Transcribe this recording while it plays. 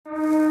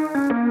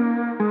Welcome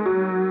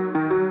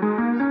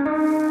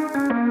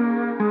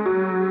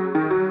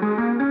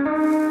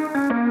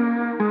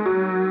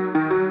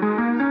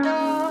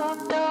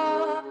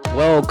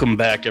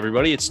back,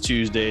 everybody. It's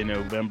Tuesday,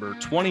 November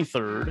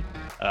 23rd.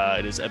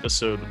 It is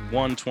episode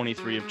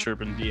 123 of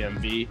Chirpin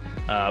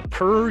DMV.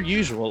 Per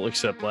usual,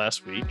 except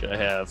last week, I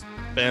have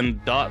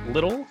Ben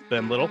Little,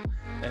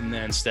 and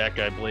then Stat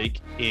Guy Blake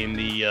in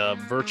the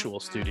virtual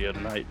studio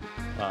tonight.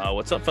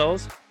 What's up,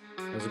 fellas?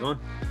 How's it going?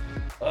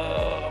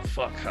 Oh,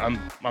 fuck.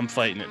 I'm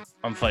fighting it.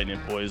 I'm fighting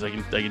it, boys. I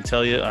can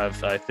tell you,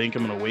 I think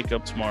I'm going to wake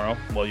up tomorrow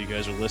while you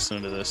guys are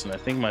listening to this, and I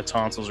think my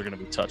tonsils are going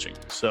to be touching.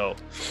 So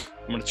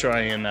I'm going to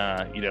try and,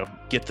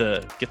 get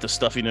the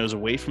stuffy nose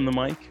away from the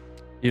mic.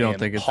 You don't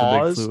think it's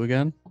the big flu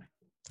again?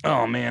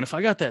 Oh, man. If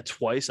I got that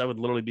twice, I would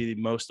literally be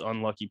the most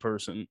unlucky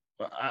person.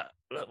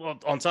 Well,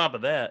 on top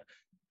of that,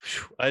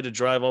 I had to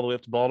drive all the way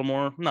up to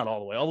Baltimore. Not all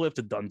the way up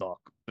to Dundalk.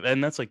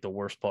 And that's like the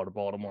worst part of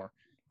Baltimore.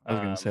 I was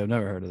going to say, I've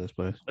never heard of this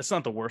place. That's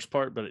not the worst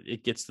part, but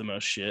it gets the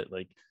most shit.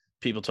 Like,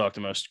 people talk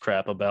the most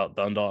crap about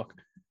Dundalk.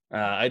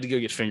 I had to go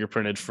get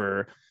fingerprinted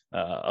for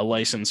a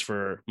license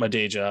for my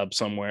day job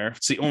somewhere.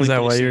 It's the only. Is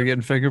that why you're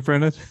getting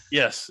fingerprinted?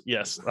 Yes,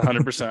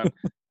 100%.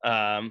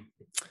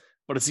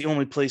 But it's the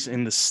only place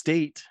in the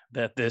state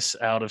that this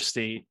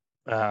out-of-state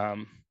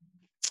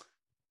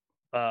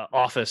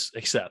office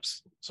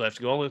accepts. So I have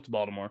to go all the way up to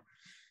Baltimore,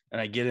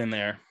 and I get in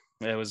there.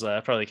 It was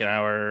probably like an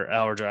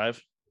hour drive.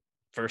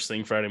 First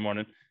thing Friday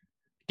morning,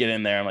 get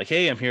in there. I'm like,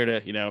 hey, I'm here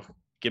to,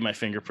 get my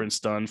fingerprints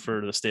done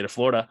for the state of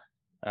Florida.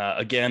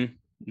 Again,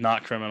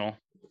 not criminal,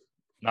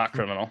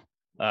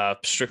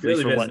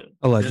 strictly really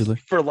allegedly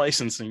for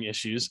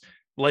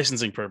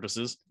licensing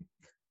purposes.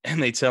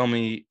 And they tell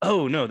me,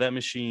 oh no, that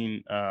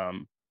machine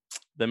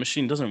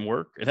doesn't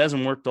work. It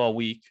hasn't worked all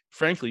week.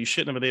 Frankly, you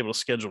shouldn't have been able to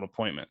schedule an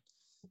appointment.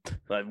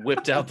 I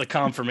whipped out the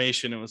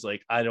confirmation and was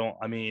like,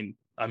 I'm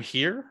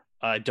here.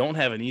 I don't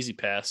have an easy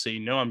pass, so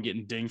I'm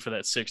getting dinged for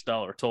that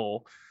 $6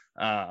 toll.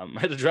 I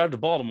had to drive to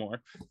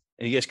Baltimore,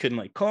 and you guys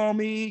couldn't call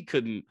me,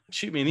 couldn't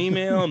shoot me an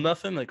email,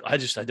 nothing. I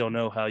don't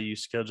know how you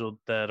scheduled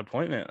that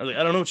appointment. I was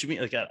like, I don't know what you mean.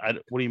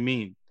 What do you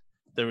mean?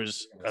 There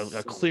was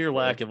a clear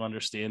lack of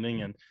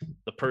understanding, and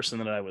the person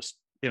that I was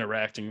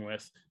interacting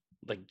with,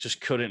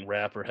 just couldn't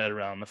wrap her head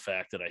around the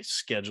fact that I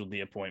scheduled the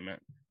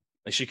appointment.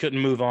 She couldn't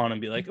move on and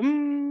be like,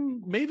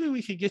 maybe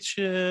we could get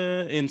you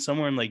in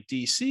somewhere in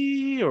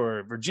DC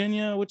or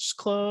Virginia, which is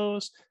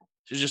close.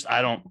 She's just,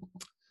 I don't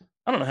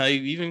know how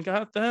you even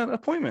got that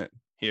appointment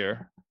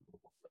here.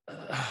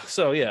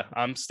 So yeah,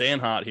 I'm staying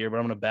hot here, but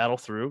I'm going to battle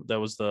through.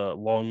 That was the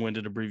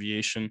long-winded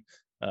abbreviation.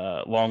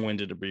 That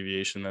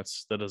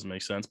doesn't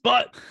make sense,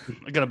 but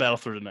I'm going to battle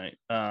through tonight.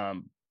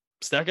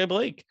 Stat Guy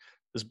Blake,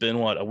 it's been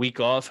a week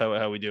off.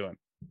 How we doing?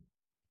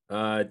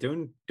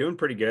 Doing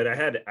pretty good. I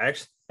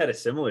actually had a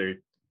similar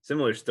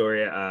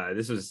story.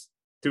 This was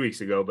 2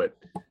 weeks ago, but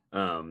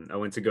I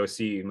went to go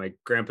see my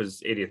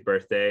grandpa's 80th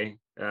birthday.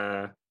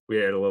 We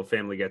had a little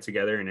family get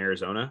together in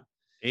Arizona.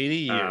 80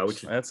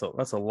 years. That's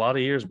a lot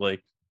of years,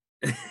 Blake.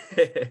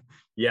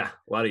 Yeah,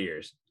 a lot of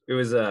years. It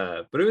was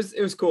but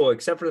it was cool,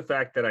 except for the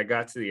fact that I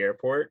got to the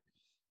airport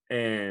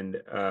and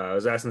I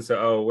was asking,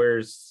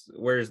 where's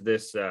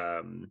this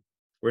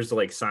where's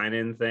the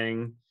sign-in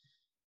thing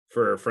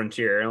for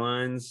Frontier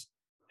Airlines?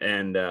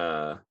 And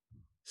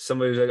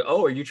somebody was like,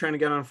 oh, are you trying to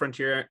get on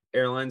Frontier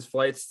Airlines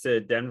flights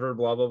to Denver,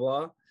 blah blah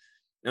blah?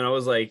 And I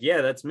was like,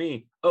 yeah, that's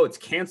me. Oh, it's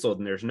canceled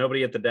and there's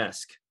nobody at the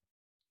desk.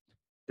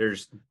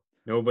 There's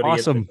nobody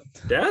awesome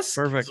at the desk.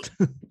 Perfect.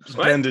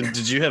 Ben,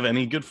 did you have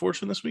any good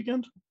fortune this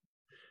weekend?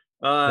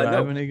 No. I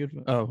have any good?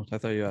 Oh, I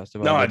thought you asked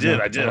about. No, I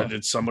did.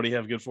 Did somebody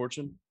have good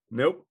fortune?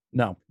 Nope.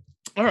 No.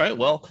 All right.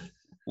 Well,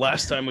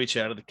 last time we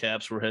chatted, the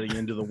Caps were heading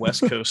into the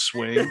West Coast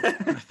swing.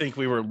 I think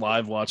we were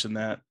live watching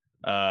that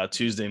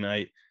Tuesday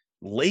night.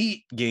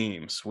 Late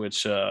games,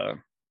 which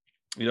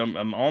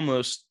I'm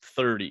almost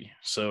 30,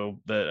 so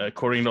that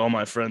according to all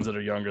my friends that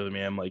are younger than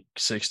me, I'm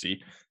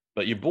 60.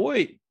 But your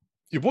boy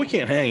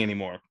can't hang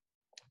anymore.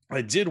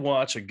 I did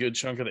watch a good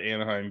chunk of the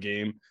Anaheim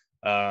game.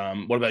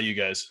 What about you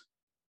guys?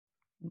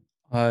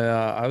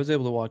 I was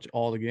able to watch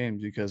all the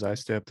games because I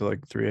stay up to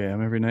 3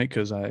 a.m. every night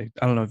because I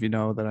don't know if you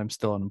know that I'm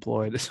still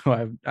unemployed, so I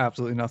have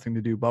absolutely nothing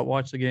to do but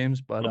watch the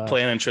games. But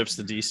planning trips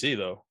to DC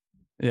though.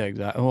 Yeah,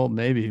 exactly. Well,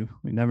 maybe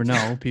we never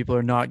know. People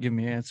are not giving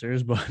me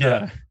answers, but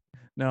yeah.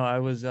 No, I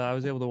was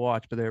able to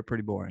watch, but they were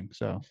pretty boring.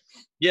 So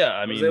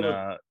yeah,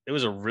 it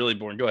was a really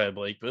boring. Go ahead,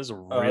 Blake. But it was a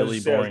really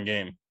boring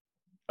game.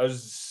 I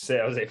was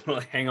able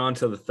to hang on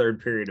to the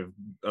third period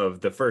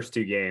of the first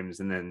two games,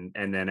 and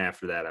then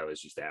after that, I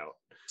was just out.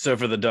 So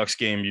for the Ducks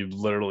game, you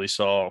literally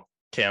saw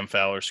Cam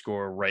Fowler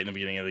score right in the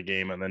beginning of the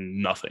game, and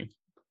then nothing.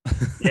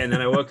 Yeah, and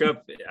then I woke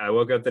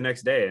up the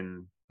next day,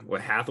 and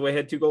Hathaway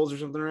had 2 goals or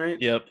something, right?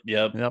 Yep.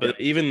 But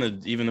even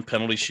the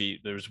penalty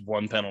sheet, there was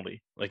one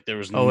penalty. There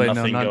was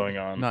nothing going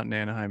on. Not in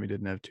Anaheim. He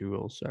didn't have 2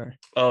 goals. Sorry.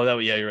 Oh,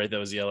 you're right. That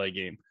was the LA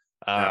game.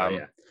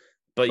 Yeah.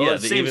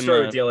 But same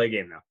story with the LA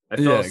game now. I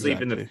fell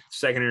asleep in the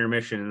second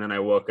intermission, and then I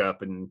woke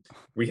up and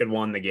we had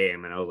won the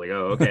game, and I was like,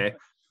 oh, okay.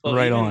 Well,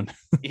 right on.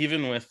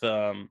 Even with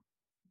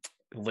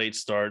late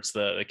starts.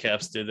 The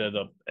Caps did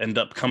end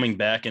up coming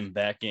back in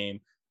that game.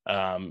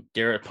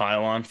 Garrett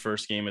Pylon,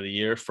 first game of the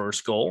year,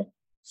 first goal.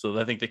 So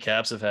I think the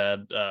Caps have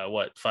had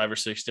 5 or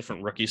 6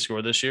 different rookies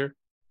score this year.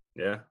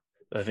 Yeah,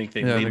 I think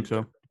they I think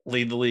so.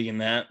 lead the league in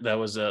that. That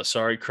was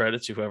sorry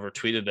credit to whoever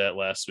tweeted that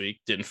last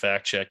week. Didn't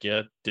fact check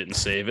yet, didn't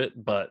save it,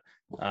 but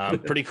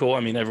pretty cool. I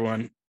mean,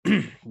 everyone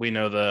we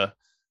know the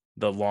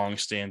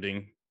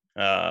long-standing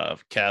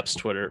Caps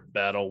Twitter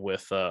battle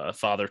with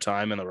Father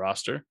Time in the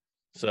roster.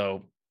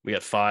 So we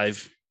got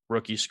 5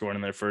 rookies scoring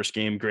in their first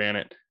game.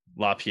 Granted,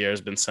 LaPierre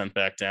has been sent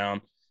back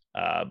down,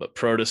 but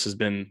Protas has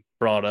been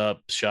brought up,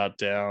 shot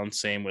down.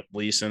 Same with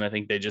Leeson. I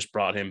think they just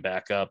brought him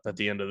back up at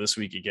the end of this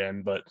week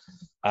again. But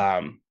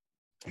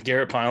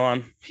Garrett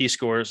Pylon, he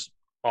scores.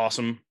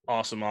 Awesome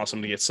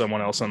to get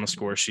someone else on the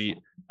score sheet.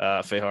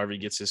 Faye Harvey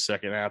gets his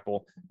second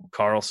apple.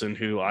 Carlson,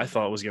 who I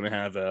thought was going to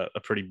have a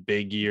pretty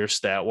big year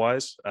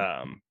stat-wise.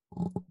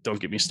 Don't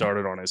get me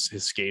started on his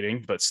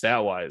skating, but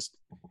stat-wise,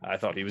 I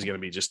thought he was going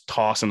to be just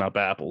tossing up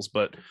apples.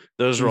 But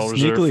those are all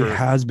reserved for...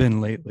 has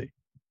been lately.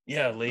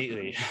 Yeah,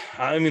 lately.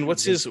 I mean,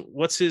 what's his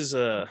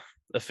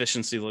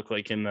efficiency look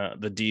like in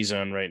the D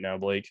zone right now,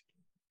 Blake?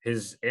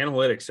 His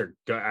analytics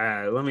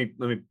are let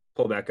me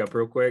pull back up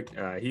real quick.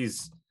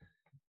 He's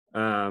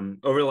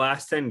over the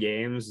last 10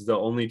 games, the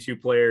only 2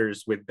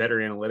 players with better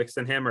analytics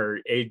than him are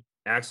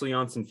Axel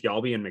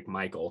Jonsson-Fjallby and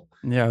McMichael.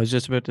 Yeah, I was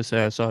just about to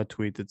say, I saw a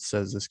tweet that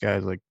says this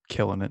guy's like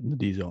killing it in the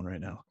D zone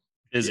right now.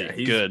 Is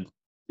he good?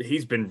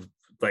 He's been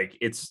like,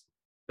 it's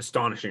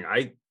astonishing.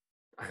 I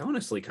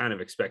honestly kind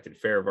of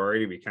expected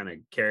Farivari to be kind of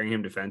carrying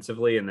him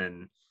defensively,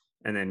 and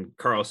then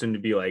Carlson to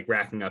be like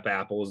racking up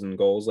apples and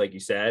goals, like you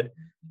said.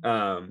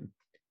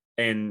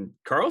 And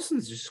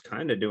Carlson's just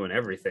kind of doing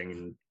everything.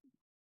 And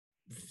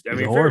I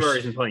mean, Farivari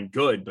isn't playing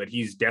good, but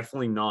he's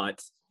definitely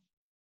not.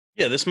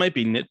 Yeah, this might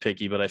be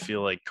nitpicky, but I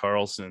feel like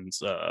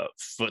Carlson's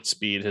foot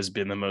speed has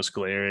been the most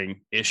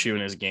glaring issue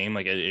in his game.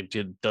 Like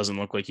it doesn't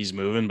look like he's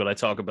moving, but I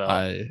talk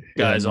about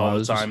guys all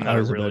the time that I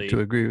was are really about to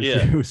agree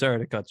with you. Sorry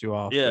to cut you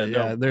off.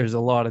 Yeah, there's a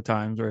lot of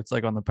times where it's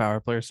like on the power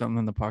play or something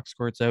and the puck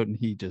squirts out and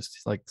he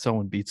just like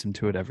someone beats him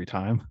to it every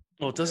time.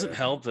 Well, it doesn't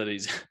help that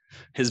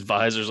his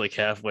visor's like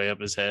halfway up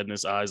his head and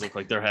his eyes look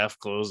like they're half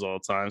closed all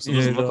the time. So it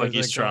doesn't look like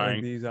he's trying.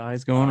 Like these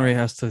eyes going where he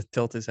has to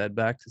tilt his head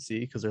back to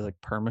see because they're like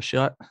perma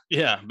shut.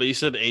 Yeah, but you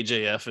said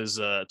AJF is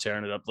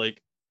tearing it up, like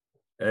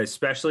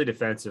especially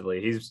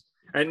defensively.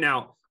 And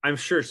now I'm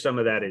sure some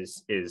of that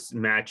is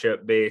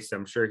matchup based.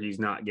 I'm sure he's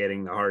not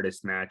getting the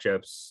hardest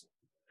matchups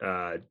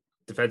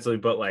defensively,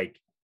 but like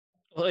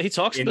he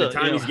talks in about the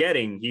time he's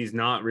getting, he's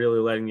not really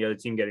letting the other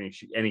team get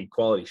any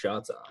quality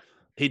shots off.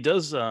 He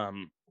does. I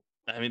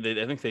mean,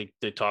 I think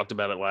they talked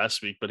about it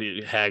last week, but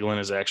Hagelin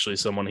is actually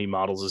someone he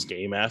models his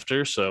game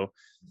after. So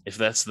if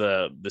that's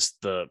the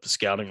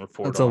scouting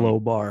report, that's a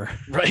low bar,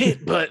 right?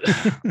 But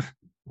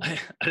I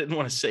didn't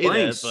want to say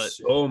that. But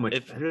so much,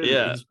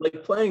 he's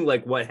like playing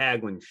like what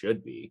Hagelin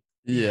should be.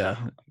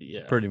 Yeah,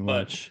 pretty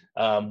much.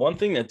 But, one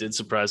thing that did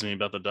surprise me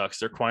about the Ducks,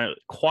 they're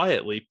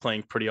quietly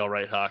playing pretty all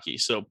right hockey.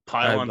 So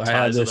Pylon, I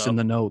had this in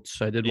the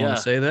notes. I did want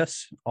to say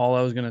this. All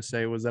I was going to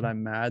say was that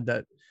I'm mad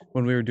that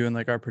when we were doing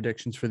like our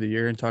predictions for the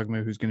year and talking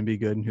about who's going to be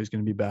good and who's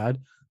going to be bad,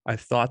 I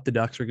thought the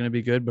Ducks were going to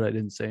be good, but I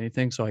didn't say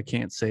anything. So I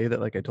can't say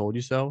that like I told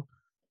you so.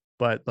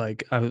 But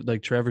like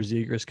Trevor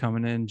Zegras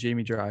coming in,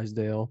 Jamie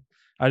Drysdale.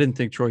 I didn't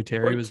think Troy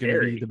Terry was going to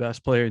be the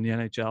best player in the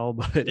NHL,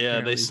 but yeah,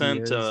 they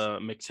sent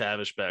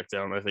McTavish back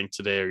down, I think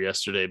today or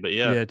yesterday, but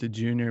yeah, to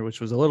junior, which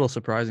was a little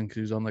surprising because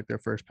he was on like their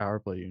first power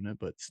play unit,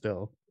 but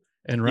still.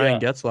 And Ryan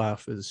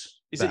Getzlaf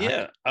is back.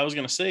 Yeah, I was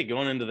going to say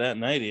going into that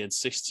night, he had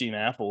 16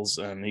 apples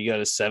and he got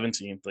his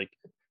 17th. Like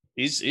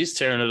he's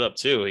tearing it up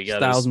too. He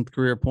got his 1000th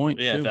career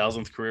point. Yeah,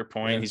 1000th career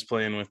point. Yeah. He's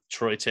playing with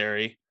Troy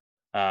Terry.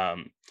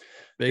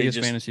 Biggest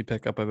fantasy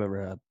pickup I've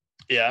ever had.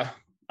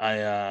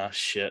 Yeah,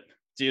 shit.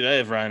 Dude, I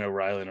have Ryan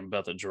O'Reilly and I'm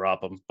about to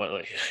drop him, but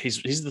like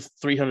he's the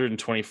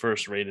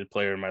 321st rated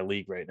player in my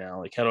league right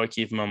now. Like, how do I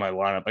keep him on my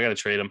lineup? I got to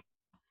trade him.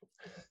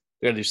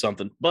 I got to do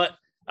something. But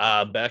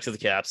back to the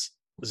Caps.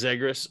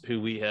 Zegras,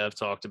 who we have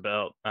talked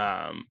about.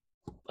 I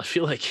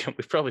feel like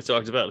we've probably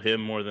talked about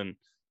him more than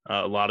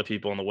a lot of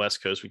people on the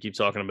West Coast. We keep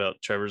talking about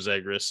Trevor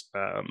Zegras,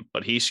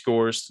 but he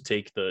scores to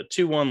take the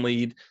 2-1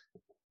 lead.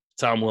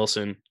 Tom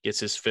Wilson gets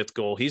his 5th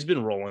goal. He's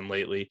been rolling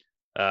lately.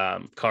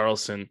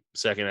 Carlson,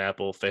 second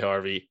apple. Faye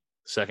Harvey,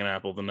 second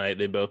apple of the night.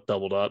 They both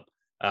doubled up.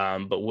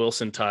 But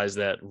Wilson ties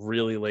that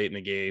really late in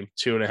the game,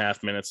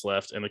 2.5 minutes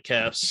left, and the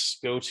Caps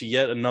go to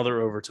yet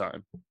another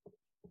overtime.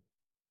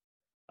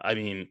 I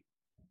mean,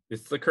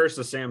 it's the curse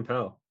of Sam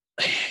Pell.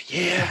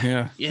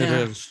 Yeah, it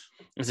is.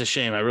 It's a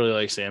shame. I really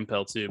like Sam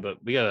Pell too,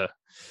 but we gotta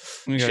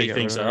shake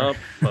things up.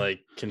 Like,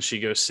 can she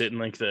go sit in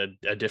like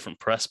a different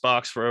press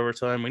box for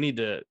overtime? We need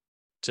to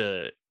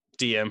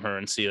DM her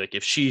and see like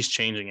if she's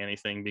changing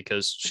anything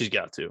because she's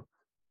got to.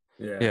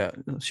 Yeah,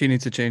 she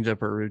needs to change up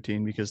her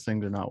routine because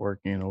things are not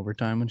working in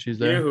overtime when she's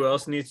there. You know who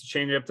else needs to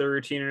change up their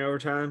routine in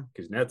overtime?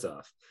 Because Net's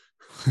off.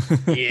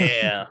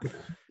 Yeah.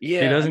 He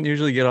doesn't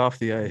usually get off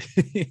the ice.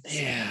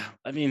 Yeah.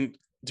 I mean,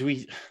 do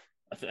we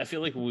I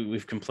feel like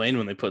we've complained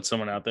when they put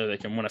someone out there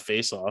that can win a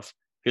face-off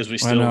because we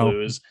still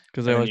lose.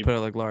 Because they always put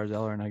out like Lars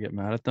Eller, and I get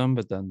mad at them.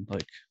 But then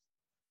like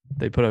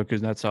they put out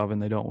Kuznetsov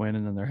and they don't win,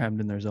 and then they're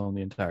hemmed in their zone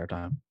the entire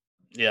time.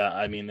 Yeah,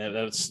 I mean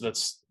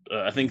that's.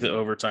 I think the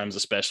overtimes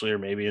especially are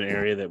maybe an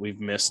area that we've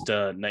missed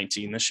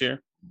 19 this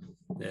year.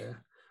 Yeah,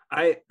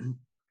 I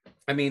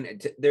mean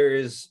there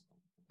is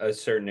a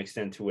certain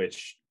extent to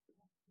which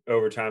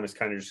overtime is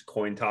kind of just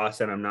coin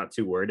toss, and I'm not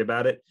too worried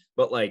about it.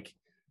 But like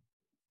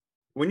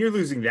when you're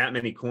losing that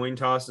many coin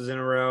tosses in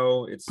a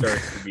row, it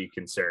starts to be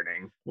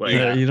concerning.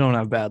 Like, you don't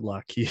have bad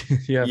luck. You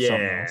have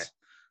something else.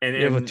 And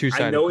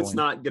I know it's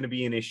not going to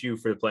be an issue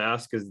for the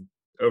playoffs because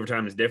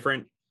overtime is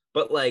different,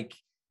 but like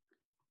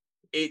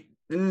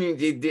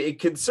it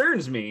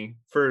concerns me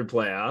for the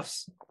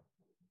playoffs.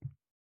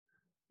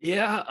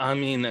 Yeah, I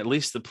mean, at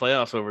least the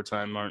playoff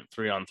overtime aren't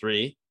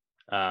 3-on-3.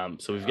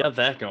 So we've got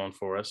that going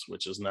for us,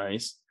 which is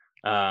nice.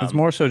 It's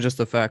more so just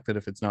the fact that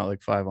if it's not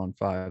like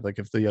 5-on-5, like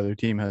if the other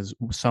team has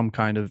some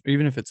kind of,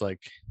 even if it's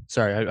like,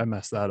 sorry, I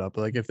messed that up.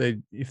 But like if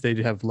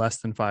they have less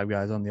than 5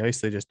 guys on the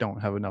ice, they just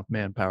don't have enough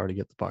manpower to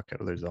get the puck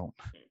out of their zone.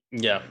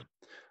 Yeah.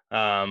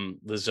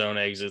 The zone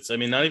exits. I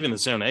mean, not even the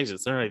zone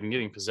exits. They're not even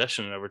getting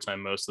possession in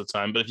overtime most of the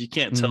time. But if you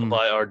can't tell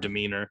by our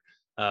demeanor,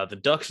 the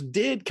Ducks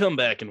did come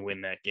back and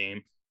win that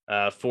game,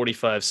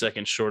 45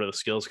 seconds short of the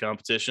skills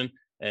competition.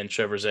 And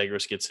Trevor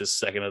Zegras gets his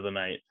second of the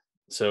night.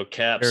 So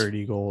Caps.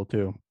 Dirty goal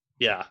too.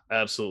 Yeah,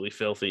 absolutely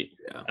filthy.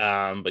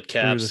 Yeah. But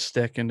Caps threw the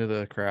stick into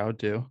the crowd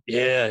too.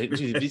 Yeah,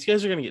 these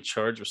guys are gonna get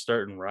charged with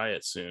starting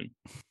riots soon.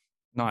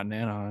 Not in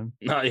Anaheim.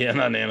 Not in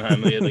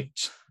Anaheim. They had like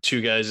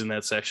 2 guys in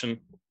that section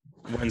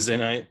Wednesday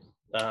night.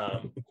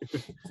 But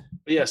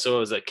yeah, so it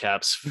was that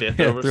Caps 5th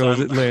overtime. Throws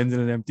it, lands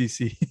in an empty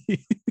seat.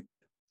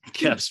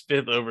 Caps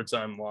 5th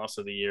overtime loss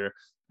of the year.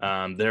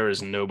 There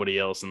is nobody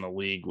else in the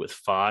league with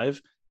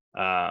 5.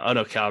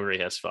 No, Calgary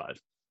has 5.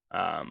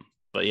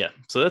 But yeah,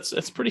 so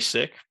that's pretty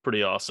sick,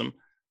 pretty awesome.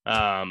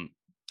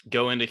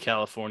 Go into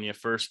California,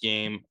 first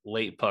game,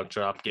 late puck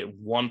drop, get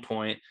 1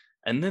 point,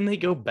 and then they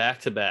go back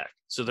to back.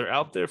 So they're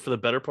out there for the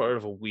better part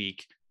of a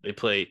week. They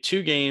play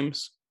 2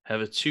 games,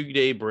 have a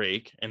 2-day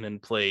break, and then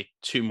play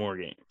 2 more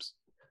games.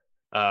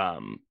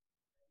 Does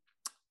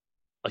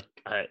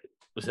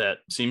that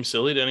seem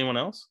silly to anyone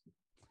else?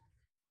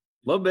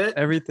 A little bit.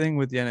 Everything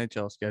with the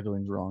NHL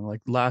scheduling is wrong. Like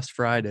last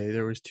Friday,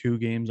 there was 2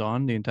 games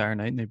on the entire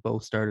night, and they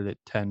both started at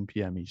 10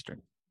 p.m.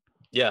 Eastern.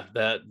 Yeah,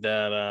 that's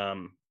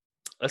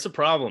a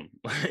problem.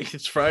 Like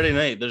it's Friday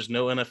night. There's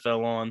no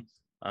NFL on.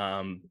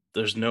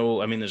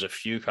 There's a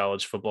few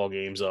college football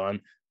games on.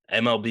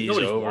 MLB's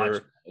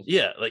over.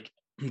 Yeah, like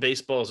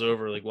baseball's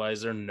over. Like, why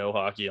is there no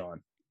hockey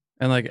on?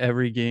 And like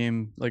every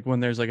game, like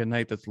when there's like a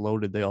night that's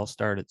loaded, they all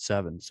start at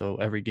 7. So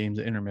every game's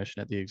an intermission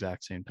at the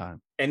exact same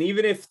time. And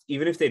even if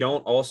they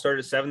don't all start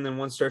at 7, then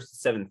one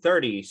starts at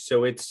 7:30.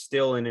 So it's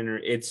still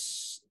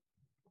it's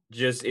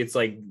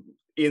like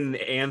in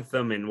the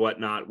anthem and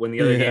whatnot when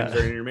the other games are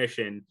in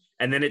intermission.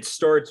 And then it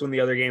starts when the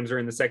other games are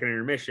in the second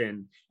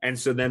intermission. And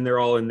so then they're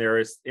all in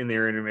their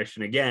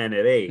intermission again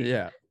at 8.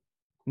 Yeah.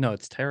 No,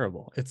 it's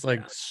terrible. It's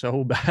like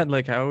so bad.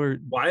 Like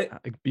why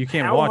you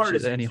can't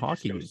watch any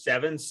hockey.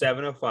 7,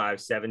 7:05,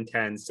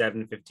 7:10,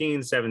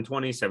 7:15, 7:20,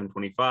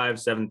 7:25,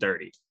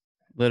 7:30.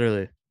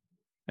 Literally.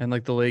 And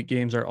like the late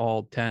games are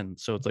all 10.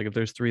 So it's like if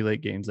there's 3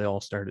 late games, they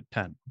all start at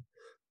 10.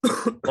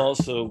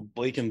 Also,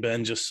 Blake and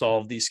Ben just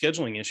solved the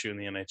scheduling issue in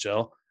the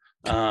NHL.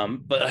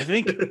 But I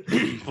think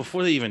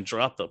before they even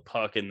dropped the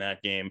puck in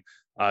that game,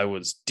 I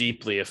was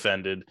deeply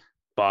offended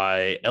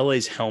by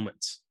LA's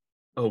helmets.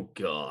 Oh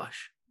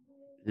gosh.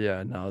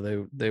 Yeah,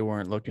 no, they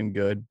weren't looking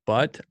good,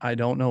 but I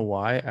don't know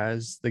why.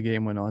 As the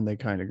game went on, they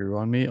kind of grew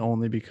on me,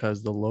 only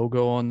because the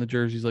logo on the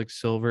jerseys like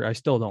silver. I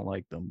still don't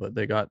like them, but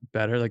they got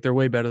better. Like they're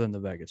way better than the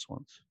Vegas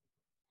ones.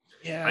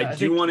 Yeah, I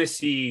do want to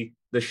see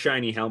the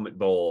shiny helmet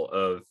bowl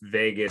of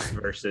Vegas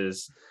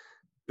versus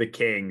the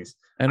Kings.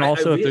 And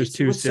also, if there's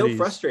 2 cities, so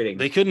frustrating.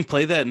 They couldn't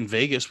play that in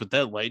Vegas with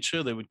that light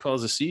show. They would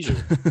cause a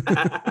seizure.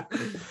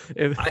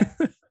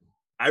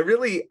 I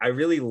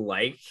really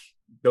like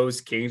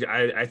those Kings.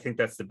 I think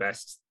that's the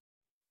best.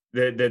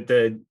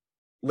 The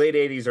late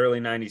 80s, early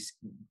 90s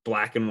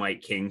black and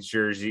white Kings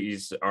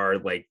jerseys are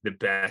like the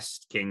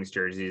best Kings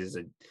jerseys.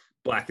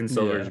 Black and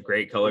silver is a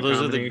great color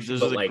combination.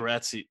 Those are the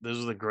Gretzky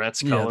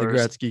colors. Yeah, the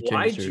Gretzky Kings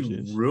Why'd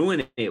jerseys. You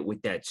ruin it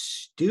with that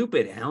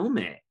stupid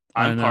helmet?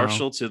 I'm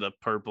partial to the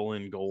purple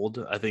and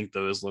gold. I think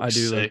those look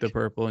sick. Like the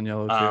purple and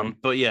yellow too.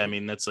 But yeah, I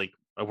mean, that's like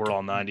we're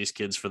all 90s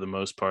kids for the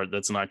most part.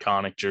 That's an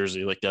iconic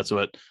jersey. Like that's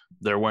what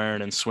they're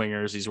wearing in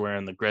Swingers. He's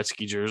wearing the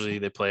Gretzky jersey.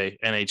 They play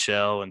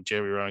NHL and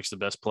Jerry Roenick's the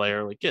best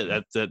player. Like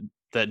yeah,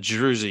 that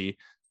jersey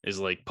is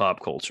like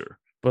pop culture.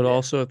 But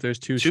also, if there's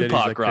 2 cities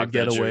that could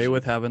get away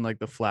with having like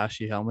the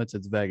flashy helmets,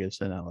 it's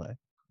Vegas and LA.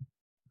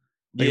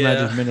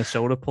 Imagine if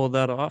Minnesota pulled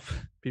that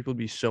off. People would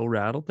be so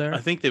rattled there. I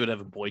think they would have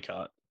a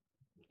boycott.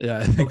 Yeah,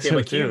 I think so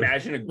but too. Can you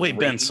imagine Wait,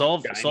 Ben,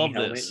 solve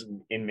this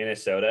in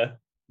Minnesota?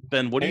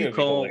 Ben, what do you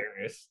call?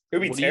 Hilarious. It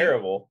would be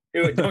terrible.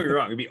 Don't get me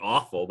wrong. It'd be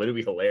awful, but it'd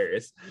be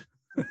hilarious.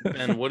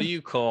 And what do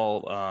you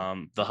call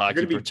the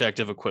hockey be-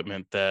 protective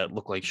equipment that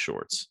look like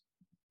shorts?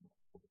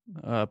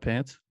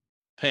 Pants.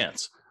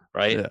 Pants,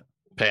 right? Yeah.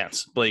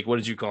 Pants. Blake, what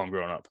did you call them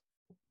growing up?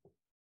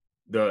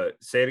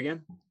 Say it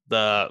again.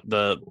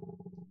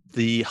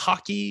 The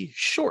hockey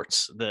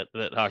shorts that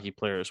hockey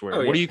players wear.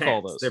 Oh, What do you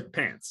call pants. those? They're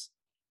pants.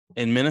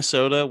 In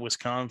Minnesota,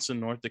 Wisconsin,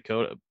 North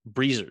Dakota,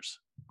 breezers.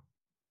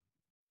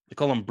 They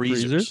call them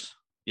breezers.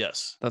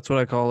 Yes. That's what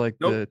I call like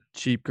Nope. the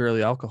cheap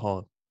girly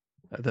alcohol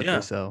that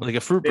they sell. Like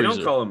a fruit They breezer.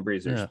 don't call them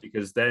breezers Yeah.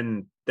 because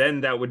then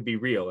that would be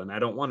real, and I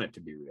don't want it to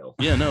be real.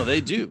 Yeah, no,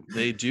 they do.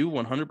 They do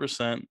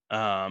 100%.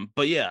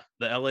 But yeah,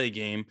 the LA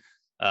game.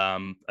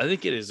 I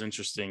think it is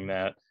interesting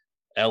that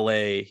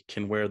LA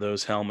can wear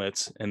those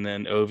helmets, and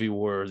then Ovi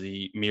wore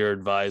the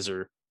mirrored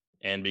visor.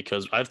 And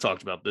because I've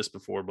talked about this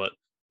before, but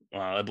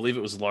I believe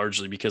it was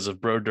largely because of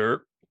Bro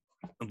Dirt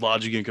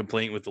lodging a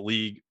complaint with the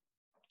league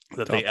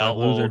that they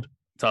outlawed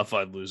top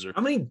 5 loser.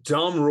 How many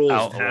dumb rules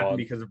Outlawed. happened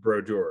because of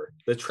Brodeur?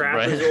 The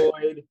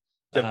trapezoid,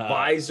 the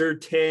visor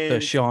tint,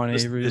 The Sean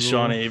Avery. The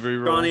Sean Avery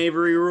rule. Sean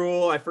Avery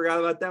rule. I forgot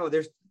about that one.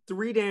 There's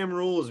 3 damn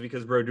rules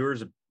because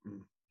Brodeur's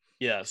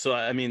Yeah, so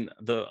I mean,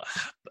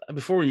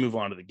 before we move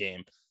on to the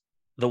game,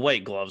 the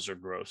white gloves are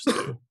gross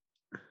too.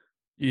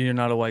 You're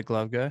not a white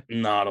glove guy?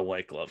 Not a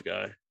white glove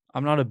guy.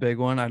 I'm not a big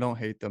one. I don't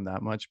hate them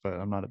that much, but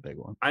I'm not a big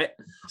one.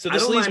 So I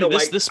this don't leads mind me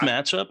a this white-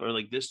 matchup or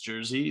like this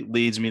jersey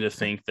leads me to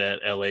think that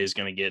LA is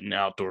going to get an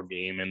outdoor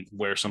game and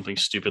wear something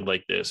stupid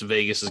like this.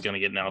 Vegas is going to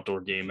get an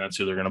outdoor game. That's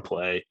who they're going to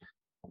play.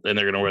 Then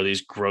they're going to wear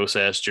these gross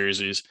ass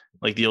jerseys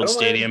like the old don't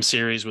Stadium mind-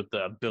 Series with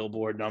the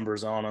billboard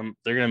numbers on them.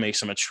 They're going to make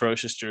some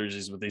atrocious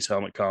jerseys with these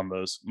helmet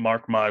combos.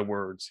 Mark my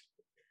words.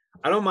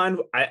 I don't mind.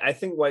 I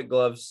think white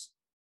gloves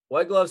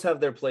have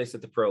their place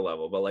at the pro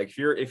level, but like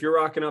if you're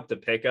rocking up the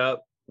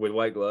pickup with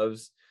white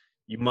gloves,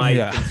 you might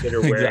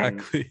consider wearing.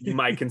 Exactly. You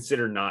might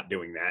consider not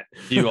doing that.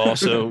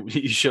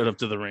 You showed up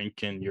to the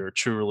rink in your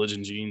True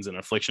Religion jeans and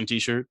Affliction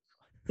t-shirt.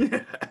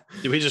 Did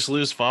we just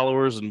lose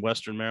followers in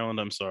Western Maryland?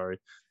 I'm sorry.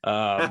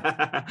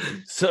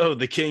 So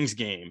the Kings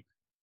game,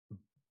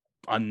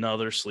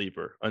 another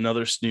sleeper,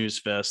 another snooze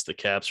fest. The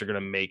Caps are going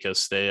to make us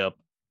stay up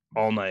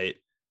all night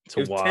to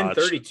It was watch.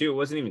 10:32. It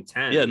wasn't even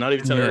 10. Yeah, not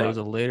even 10. Yeah, it was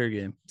a later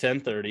game.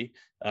 10:30.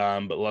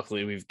 But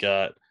luckily we've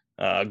got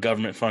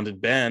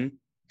government-funded Ben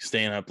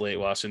staying up late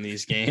watching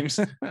these games.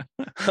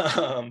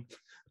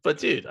 But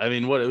dude, I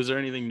mean, was there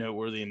anything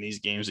noteworthy in these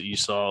games that you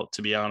saw?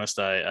 To be honest,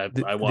 I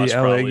watched the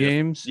LA probably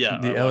games. yeah,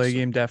 the I LA watched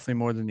game definitely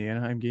more than the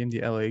Anaheim game.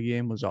 The LA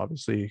game was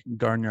obviously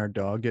Garnyard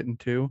Dog getting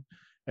 2,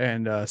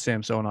 and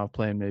Samsonov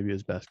playing maybe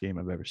his best game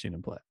I've ever seen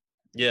him play.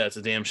 Yeah, it's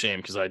a damn shame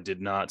because I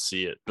did not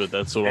see it, but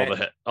that's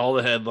what all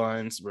the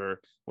headlines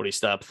were. What he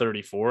stopped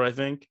 34, I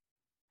think.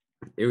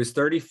 It was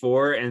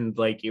 34, and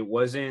like it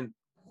wasn't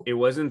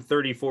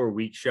 34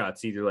 weak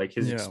shots either. Like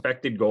his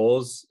expected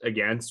goals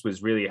against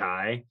was really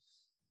high.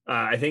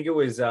 I think it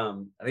was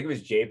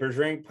Japers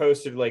Rink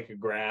posted like a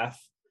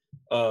graph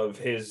of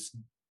his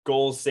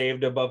goals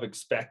saved above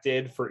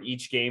expected for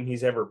each game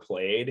he's ever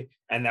played,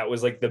 and that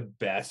was like the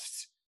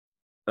best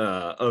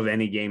of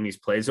any game he's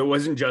played. So it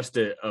wasn't just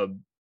a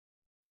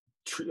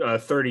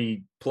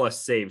 30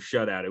 plus save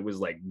shutout. It was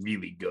like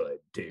really good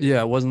too.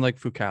 Yeah, it wasn't like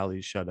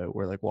Fucali's shutout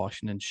where like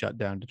Washington shut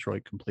down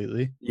Detroit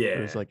completely. Yeah,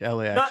 it was like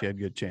LA actually had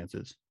good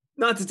chances.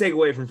 Not to take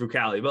away from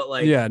Fucali, but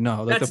like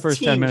like the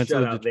first 10 minutes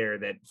of out there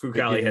that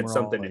Fucali had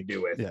something to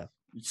do with. Yeah,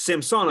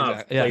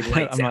 Samsonov played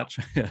lights out.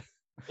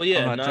 Well,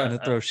 yeah, I'm not trying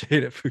to throw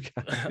shade at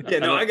Fucali. Yeah,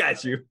 no, I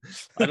got you.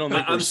 I don't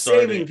think I'm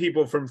saving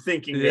people from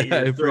thinking that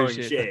you're throwing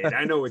appreciate shade.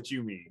 I know what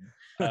you mean.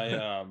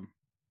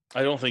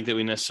 I don't think that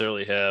we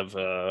necessarily have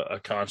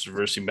a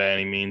controversy by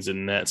any means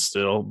in net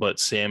still, but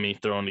Sammy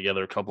throwing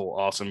together a couple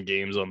awesome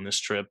games on this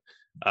trip.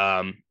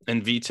 And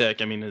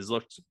VTech, I mean, has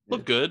looked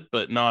good,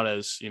 but not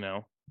as,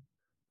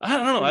 I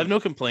don't know. I have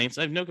no complaints.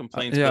 Yeah,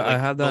 but I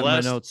have that in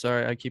my notes.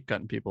 Sorry, I keep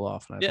cutting people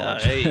off. And I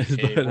apologize.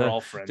 Hey, But, we're all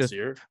friends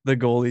here. The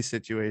goalie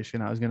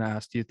situation. I was gonna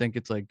ask, do you think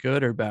it's like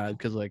good or bad?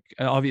 Because like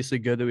obviously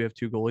good that we have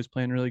 2 goalies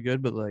playing really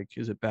good, but like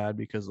is it bad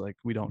because like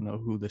we don't know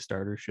who the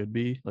starter should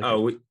be?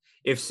 Like,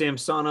 if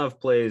Samsonov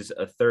plays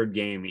a third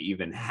game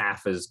even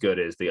half as good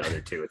as the other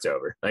 2, it's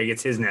over. Like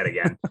it's his net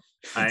again.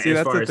 See,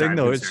 that's the thing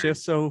though. It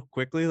shifts so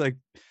quickly. Like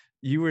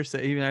you were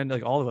saying, even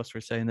like all of us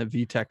were saying that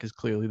VTech is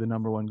clearly the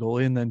number 1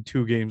 goalie, and then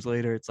 2 games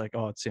later, it's like,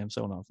 oh, it's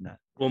Samsonov's net.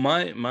 Well,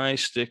 my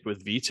stick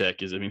with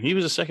VTech is, I mean, he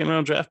was a 2nd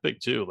round draft pick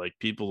too. Like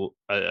people,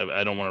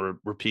 I don't want to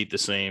repeat the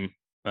same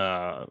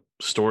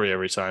story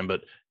every time,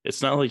 but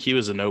it's not like he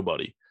was a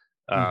nobody.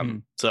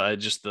 So I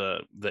just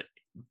the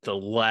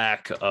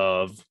lack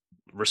of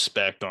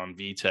respect on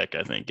VTech.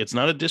 I think it's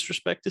not a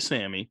disrespect to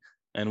Sammy,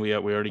 and we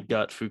already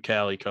got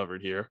Fucali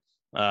covered here.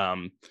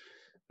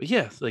 But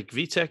yeah, like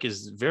VTech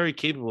is very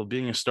capable of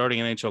being a starting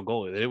NHL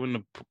goalie. They wouldn't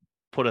have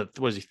put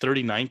was he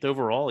 39th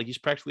overall? Like he's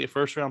practically a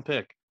 1st round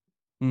pick.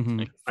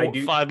 Like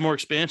 5 more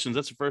expansions,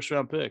 that's a 1st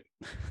round pick.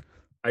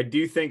 I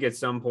do think at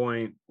some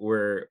point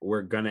we're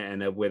gonna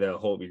end up with a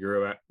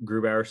Holtby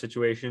Grubauer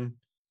situation.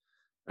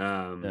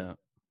 I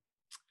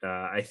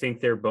think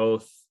they're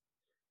both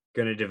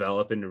gonna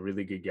develop into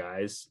really good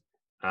guys.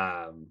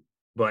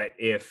 But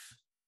if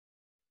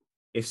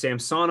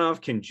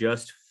Samsonov can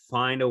just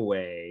find a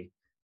way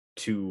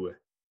to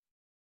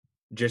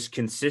just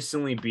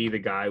consistently be the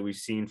guy we've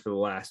seen for the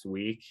last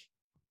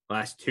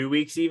 2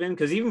 weeks, even,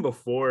 because even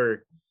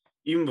before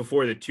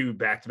the 2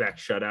 back-to-back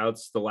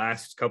shutouts, the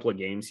last couple of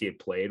games he had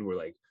played were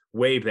like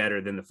way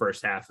better than the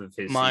first half of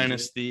his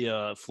minus season.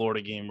 the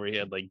Florida game where he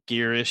had like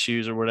gear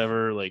issues or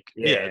whatever. Like,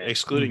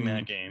 excluding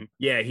that game.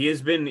 Yeah,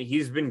 he's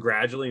been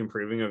gradually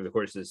improving over the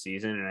course of the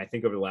season, and I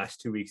think over the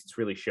last 2 weeks it's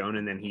really shown.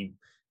 And then he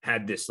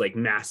had this like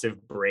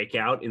massive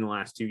breakout in the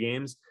last 2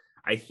 games.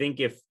 I think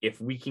if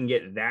we can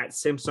get that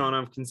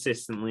Samsonov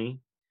consistently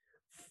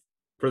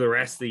for the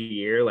rest of the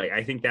year, like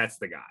I think that's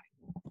the guy.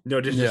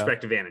 No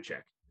disrespect to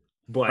Vanacek,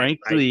 but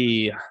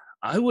frankly,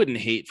 I wouldn't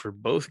hate for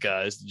both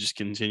guys to just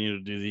continue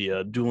to do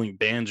the dueling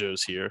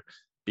banjos here,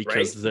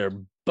 because they're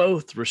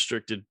both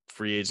restricted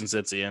free agents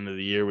at the end of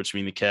the year, which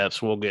means the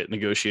Caps will get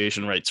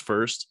negotiation rights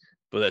first.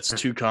 But that's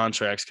 2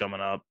 contracts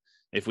coming up.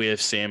 If we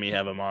have Sammy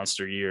have a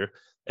monster year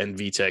and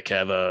Vitek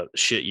have a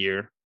shit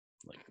year,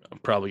 like I'm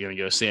probably going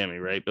to go Sammy,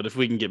 right? But if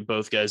we can get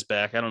both guys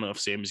back, I don't know if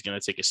Sammy's going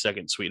to take a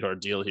second sweetheart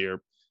deal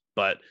here,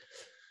 but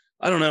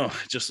I don't know.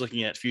 Just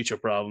looking at future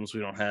problems we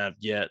don't have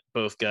yet,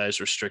 both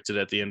guys restricted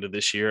at the end of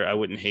this year. I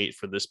wouldn't hate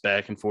for this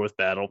back and forth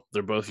battle.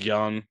 They're both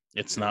young.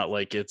 It's not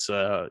like it's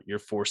you're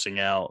forcing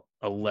out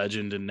a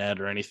legend in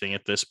net or anything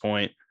at this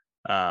point.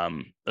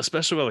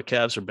 Especially while the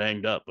Cavs are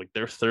banged up. Like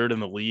they're 3rd in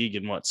the league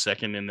and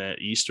second in the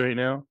East right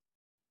now.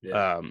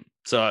 Yeah.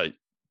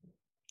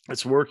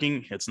 It's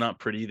working. It's not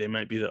pretty. They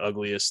might be the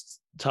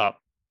ugliest top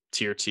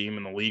tier team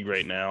in the league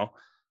right now.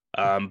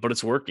 But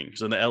it's working.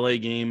 So in the LA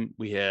game,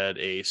 we had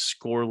a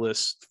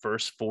scoreless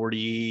first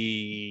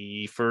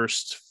 40,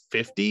 first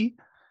 50.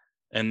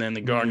 And then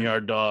the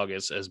Garnyard dog,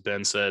 as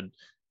Ben said,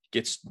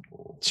 gets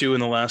 2 in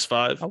the last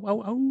 5.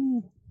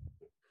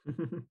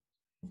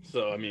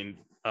 So, I mean,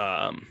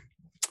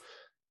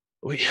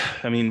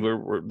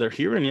 they're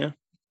hearing you.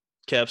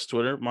 Caps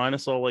Twitter,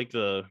 minus all like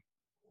the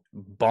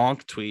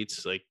bonk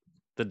tweets, like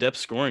the depth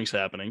scoring's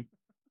happening.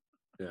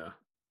 Yeah.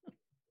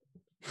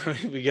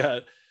 We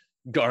got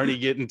Garney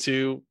getting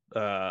 2,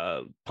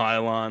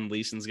 Pylon,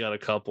 Leeson's got a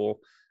couple.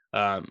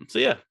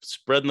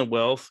 Spreading the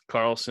wealth.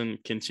 Carlson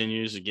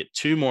continues to get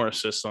 2 more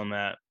assists on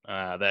that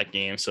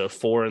game. So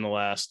 4 in the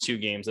last 2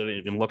 games. I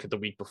didn't even look at the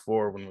week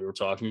before when we were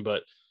talking,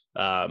 but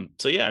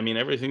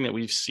everything that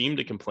we've seemed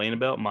to complain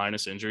about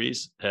minus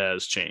injuries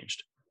has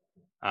changed.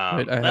 I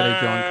had a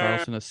John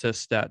Carlson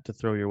assist stat to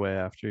throw your way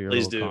after your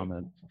little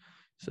comment.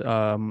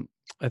 So,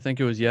 I think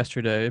it was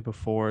yesterday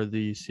before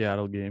the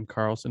Seattle game.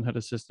 Carlson had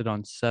assisted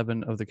on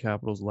 7 of the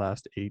Capitals'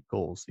 last 8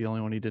 goals. The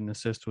only one he didn't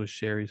assist was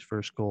Sherry's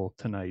first goal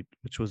tonight,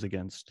 which was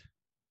against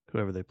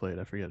whoever they played.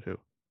 I forget who.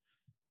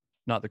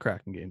 Not the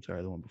Kraken game.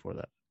 Sorry, the one before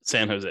that.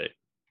 San Jose.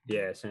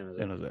 Yeah, San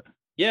Jose.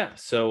 Yeah.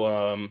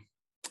 So,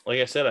 like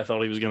I said, I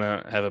thought he was going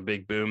to have a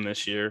big boom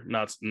this year.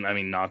 Not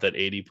that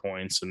 80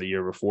 points in the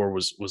year before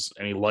was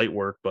any light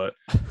work, but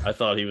I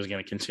thought he was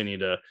going to continue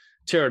to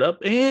tear it up,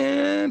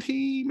 and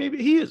he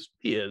is.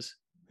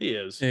 He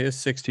has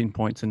 16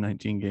 points in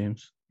 19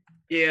 games.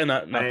 Yeah,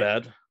 not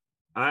bad.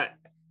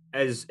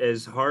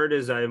 As hard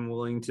as I'm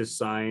willing to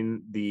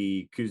sign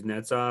the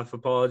Kuznetsov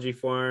apology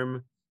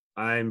form,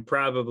 I'm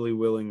probably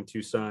willing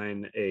to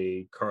sign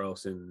a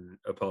Carlson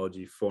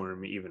apology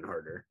form even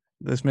harder.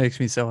 This makes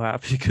me so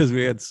happy because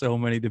we had so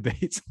many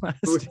debates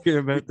last year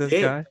about this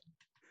guy.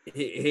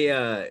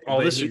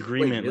 All this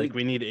agreement, like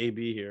we need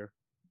AB here.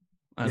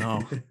 I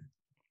know.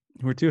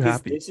 We're too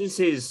happy. This is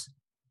his,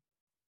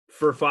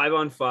 for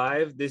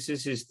 5-on-5, this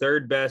is his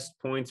 3rd best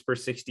points per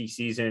 60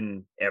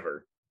 season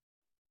ever.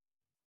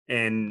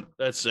 And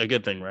that's a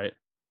good thing, right?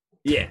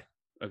 Yeah.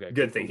 Okay.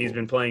 Good thing. He's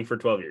been playing for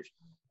 12 years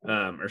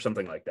or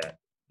something like that.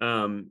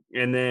 And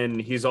then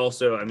he's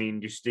also,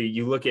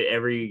 you look at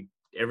every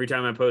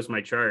time I post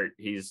my chart,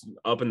 he's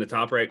up in the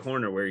top right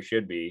corner where he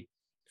should be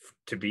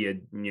to be a,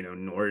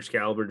 Norris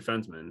caliber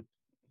defenseman.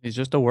 He's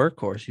just a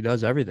workhorse. He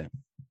does everything.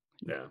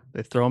 Yeah.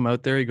 They throw him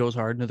out there. He goes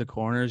hard into the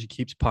corners. He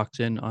keeps pucks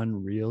in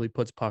unreal. He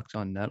puts pucks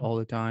on net all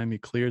the time. He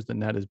clears the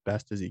net as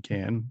best as he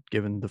can,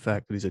 given the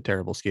fact that he's a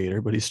terrible skater,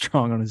 but he's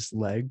strong on his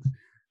legs.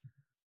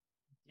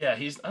 Yeah,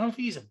 I don't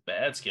think he's a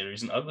bad skater.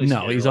 He's an ugly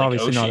skater. No, he's like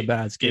obviously not a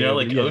bad skater.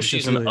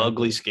 Oshie's an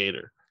ugly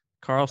skater.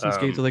 Carlson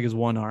skates with like his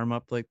one arm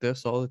up like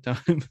this all the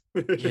time.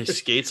 He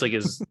skates like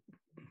his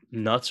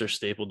nuts are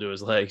stapled to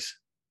his legs.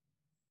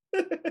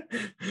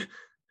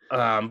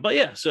 But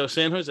yeah, so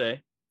San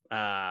Jose,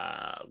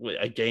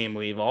 a game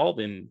we've all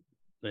been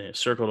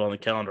circled on the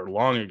calendar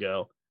long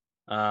ago.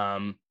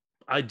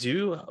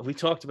 We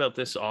talked about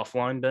this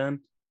offline, Ben.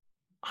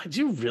 I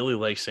do really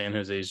like San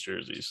Jose's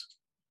jerseys.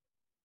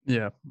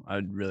 Yeah,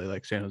 I'd really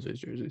like San Jose's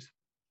jerseys.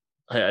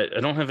 I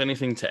don't have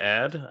anything to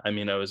add. I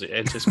was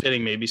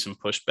anticipating maybe some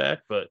pushback,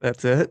 but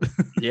that's it.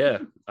 Yeah,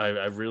 I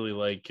really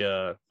like,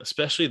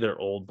 especially their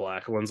old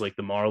black ones, like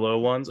the Marlowe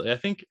ones. I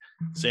think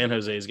San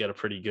Jose's got a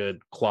pretty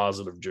good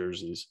closet of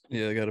jerseys.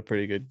 Yeah, they got a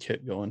pretty good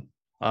kit going.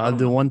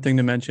 The one thing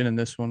to mention in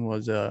this one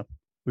was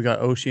we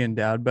got Oshie and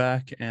Dowd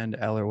back, and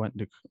Eller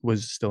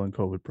was still in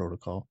COVID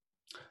protocol.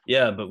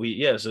 Yeah, but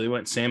so they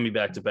went Sammy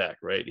back to back,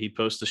 right? He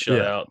posted a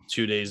shutout,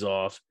 2 days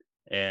off,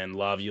 and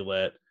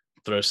Laviolette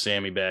throws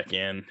Sammy back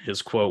in.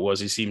 His quote was,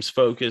 "He seems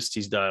focused.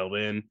 He's dialed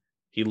in.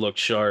 He looked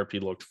sharp. He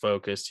looked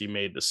focused. He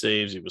made the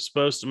saves he was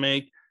supposed to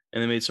make,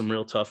 and they made some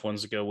real tough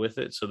ones to go with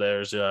it." So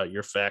there's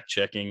your fact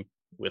checking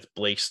with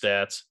Blake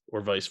stats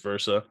or vice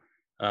versa.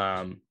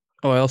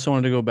 I also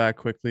wanted to go back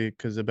quickly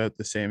because about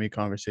the Sammy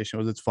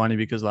conversation it's funny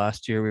because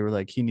last year we were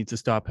like, he needs to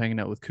stop hanging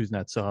out with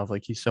Kuznetsov.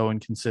 Like he's so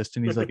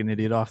inconsistent. He's like an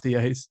idiot off the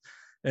ice.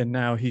 And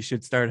now he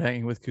should start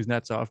hanging with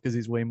Kuznetsov because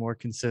he's way more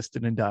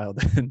consistent and dialed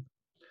in.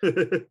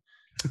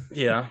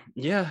 Yeah.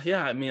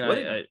 I mean,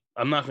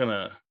 I'm not going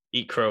to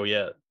eat crow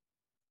yet.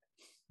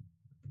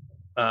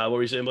 What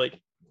were you saying, Blake?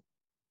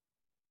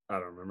 I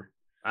don't remember.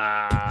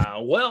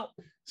 Well,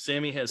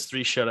 Sammy has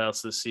 3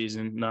 shutouts this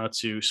season. Not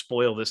to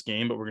spoil this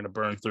game, but we're going to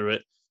burn through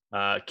it.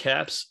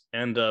 Caps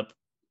end up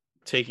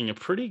taking a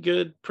pretty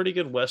good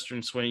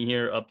Western swing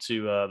here up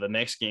to the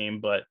next game,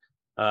 but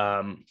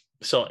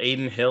saw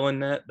Aiden Hill in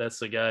net. That's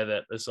the guy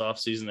that this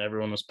offseason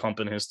everyone was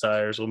pumping his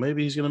tires. Well,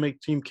 maybe he's going to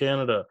make Team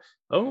Canada.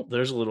 Oh,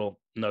 there's a little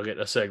nugget,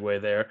 a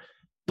segue there.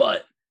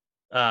 But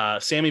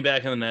Sammy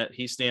back in the net.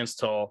 He stands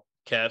tall.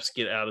 Caps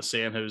get out of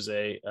San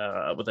Jose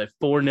with a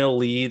 4-0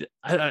 lead.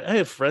 I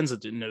have friends that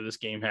didn't know this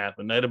game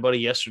happened. I had a buddy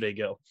yesterday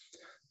go,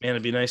 "Man,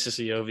 it'd be nice to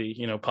see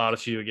Ovi, pot a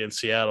few against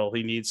Seattle.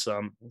 He needs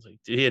some." I was like,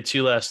 "He had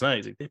 2 last night."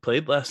 He's like, "They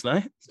played last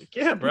night?" I was like,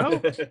 "Yeah,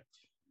 bro."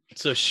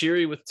 So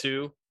Sheary with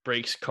 2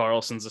 breaks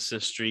Carlson's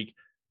assist streak.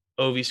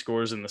 Ovi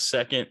scores in the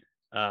second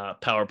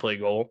power play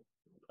goal.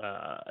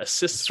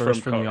 Assists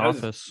first from the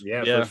office.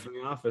 First from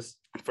the office.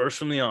 First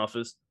from the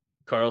office.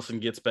 Carlson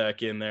gets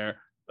back in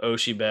there.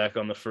 Oshie back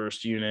on the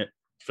first unit.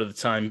 For the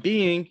time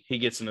being, he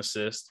gets an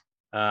assist.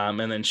 And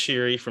then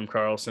Sheary from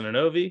Carlson and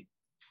Ovi.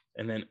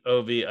 And then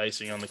Ovi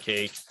icing on the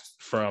cake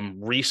from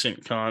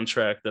recent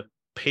contract. The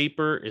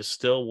paper is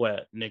still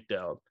wet, Nick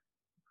Dowd.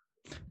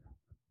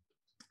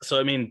 So,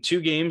 I mean,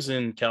 2 games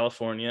in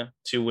California,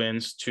 2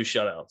 wins, 2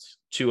 shutouts,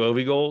 2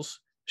 Ovi goals,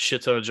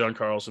 shit ton of John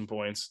Carlson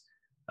points.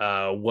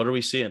 What are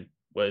we seeing?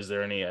 Is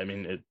there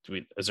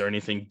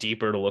anything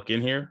deeper to look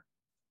in here?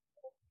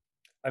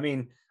 I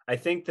mean, I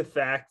think the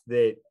fact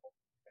that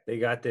they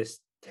got this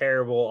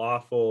terrible,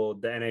 awful,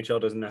 the NHL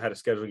doesn't know how to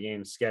schedule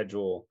games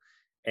schedule.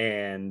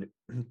 And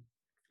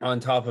on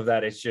top of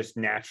that, it's just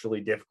naturally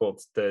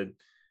difficult to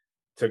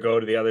go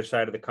to the other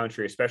side of the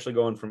country, especially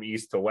going from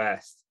east to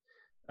west,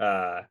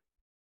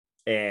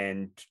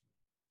 and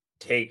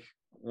take,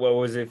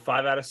 5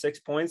 out of 6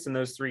 points in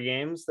those 3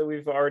 games that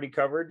we've already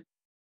covered.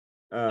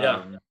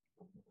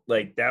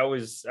 Like that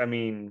was, I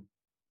mean,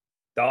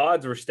 the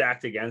odds were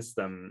stacked against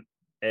them,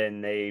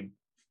 and they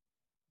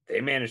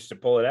managed to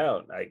pull it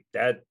out. Like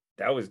that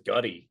was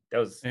gutty.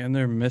 And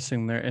they're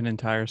missing an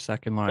entire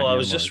second line. Well, I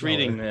was just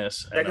reading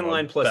this. Second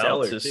line plus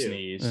Eller to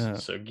sneeze. Yeah.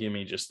 So give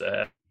me just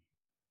that.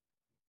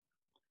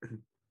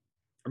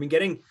 I mean,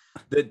 getting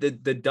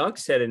the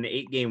Ducks had an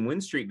 8-game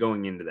win streak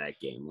going into that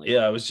game. Like,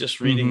 yeah, I was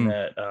just reading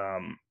that.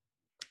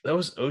 That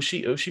was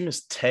Oshie. Oshie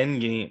missed 10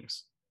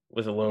 games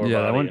with a lower body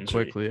that went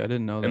injury. Quickly. I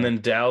didn't know that. And then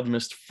Dowd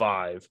missed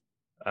 5.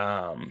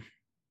 And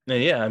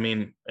yeah, I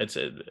mean, it's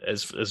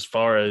as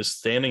far as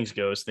standings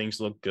goes, things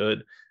look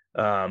good.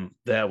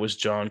 That was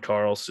John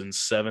Carlson's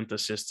 7th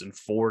assist in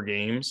 4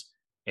 games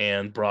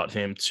and brought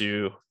him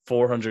to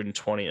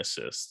 420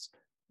 assists.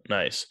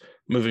 Nice.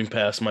 Moving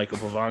past Michael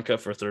Pavanka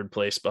for 3rd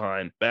place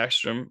behind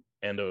Backstrom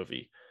and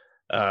Ovi.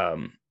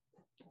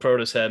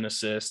 Protas had an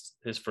assist,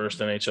 his first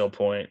NHL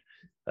point.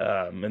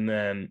 And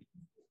then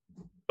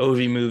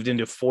Ovi moved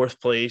into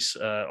 4th place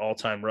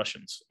all-time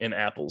Russians in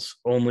apples,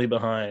 only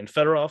behind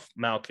Fedorov,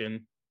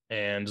 Malkin,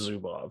 and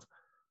Zubov.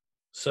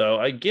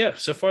 So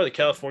so far the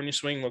California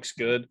swing looks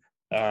good.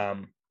 I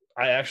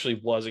actually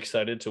was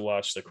excited to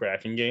watch the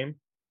Kraken game.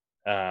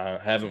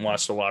 Haven't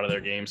watched a lot of their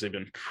games. They've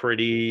been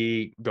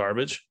pretty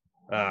garbage.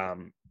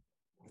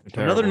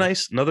 Another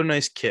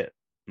nice kit,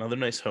 another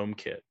nice home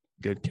kit.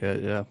 Good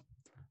kit, yeah.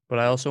 But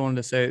I also wanted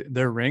to say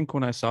their rink,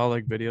 when I saw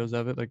like videos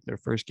of it, like their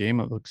first game,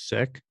 it looked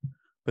sick.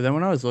 But then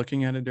when I was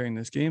looking at it during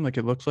this game, like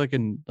it looks like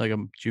a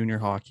junior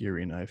hockey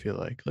arena. I feel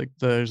like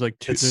there's like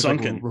it's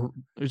sunken.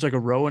 There's like a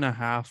row and a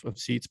half of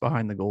seats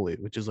behind the goalie,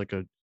 which is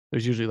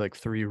there's usually like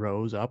 3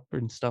 rows up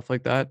and stuff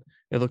like that.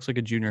 It looks like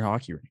a junior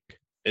hockey rink.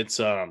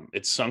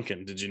 It's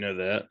sunken. Did you know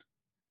that?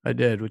 I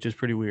did, which is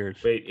pretty weird.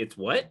 Wait, it's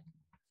what?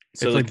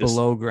 So it's like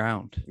below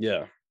ground.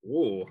 Yeah.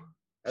 Ooh.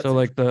 So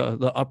like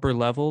the upper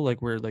level,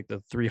 like where like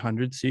the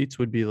 300 seats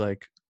would be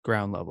like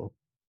ground level.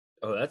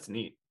 Oh, that's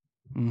neat.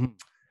 Mm-hmm.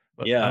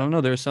 But yeah, I don't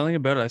know. There's something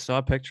about it. I saw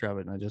a picture of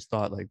it, and I just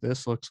thought, like,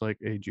 this looks like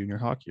a junior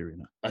hockey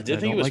arena. I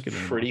did think it was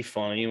pretty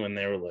funny when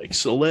they were like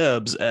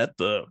celebs at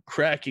the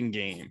Kraken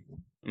game.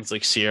 And it's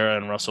like Sierra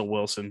and Russell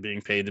Wilson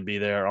being paid to be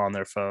there on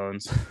their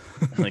phones.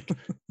 Like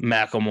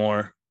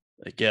Macklemore,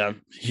 like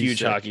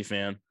huge hockey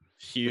fan,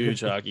 huge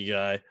hockey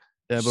guy.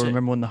 Yeah, but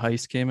remember when the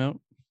Heist came out?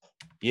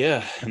 Yeah,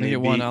 I think it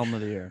won Album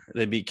of the Year.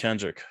 They beat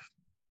Kendrick.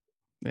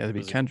 Yeah, they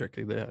beat Kendrick.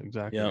 Yeah,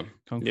 exactly. Yeah,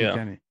 Kung Fu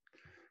Kenny.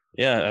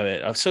 Yeah. I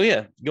mean, so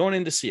yeah, going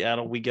into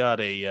Seattle, we got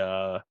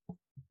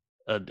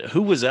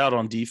who was out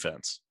on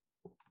defense?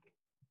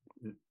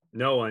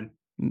 No one.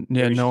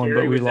 Yeah, no one.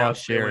 But we was lost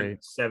out. They Sherry.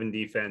 went 7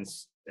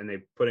 defense, and they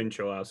put in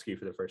Cholowski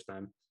for the first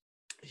time.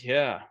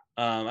 Yeah.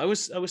 I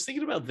was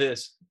thinking about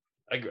this.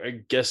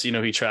 I guess, you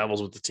know, he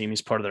travels with the team.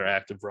 He's part of their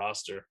active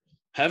roster.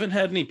 Haven't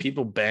had any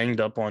people banged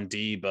up on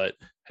D, but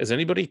has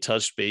anybody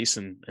touched base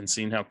and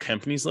seen how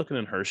Kempny's looking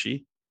in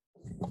Hershey?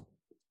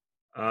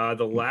 The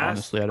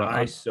last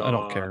Honestly, I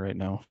don't care right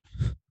now.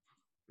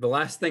 The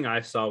last thing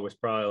I saw was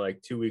probably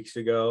like 2 weeks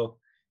ago,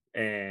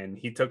 and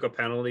he took a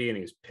penalty and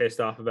he was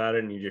pissed off about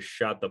it, and he just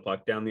shot the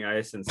puck down the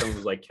ice, and someone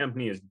was like,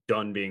 Kempny is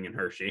done being in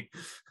Hershey.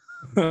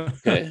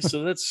 Okay,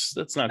 so that's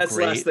not That's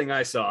great. the last thing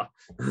I saw.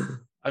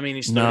 I mean,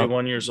 he's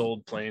 31 years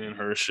old playing in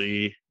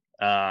Hershey.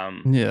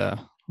 Yeah.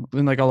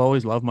 And like, I'll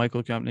always love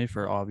Michael Kempny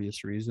for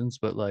obvious reasons,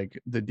 but like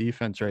the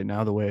defense right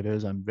now, the way it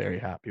is, I'm very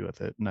happy with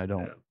it. And I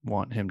don't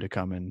want him to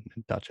come in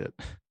and touch it.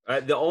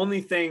 The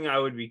only thing I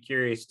would be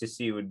curious to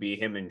see would be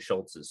him in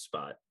Schultz's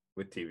spot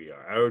with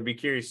TVR. I would be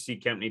curious to see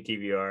Kempny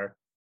TVR,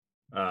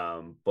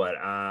 but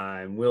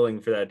I'm willing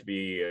for that to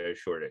be a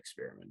short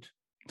experiment.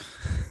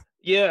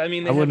 Yeah, I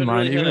mean, I wouldn't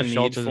mind really even if need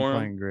Schultz for isn't him.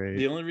 playing great.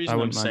 The only reason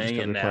I'm saying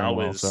it now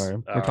is sorry,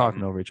 we're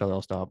talking over each other.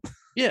 I'll stop.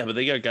 Yeah, but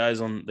they got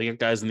guys in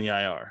the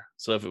IR.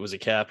 So if it was a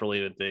cap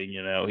related thing,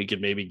 you know, he could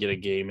maybe get a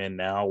game in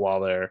now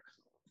while they're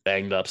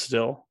banged up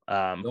still.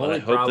 But I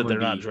hope that they're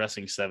not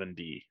dressing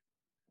 7D.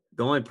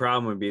 The only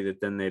problem would be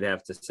that then they'd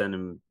have to send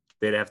him.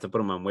 They'd have to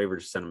put him on waivers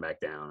to send him back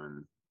down.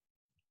 And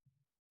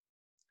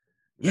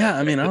yeah,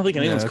 I mean, I don't think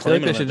anyone's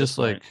claiming they should just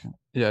like.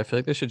 Yeah, I feel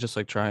like they should just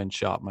like try and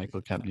shop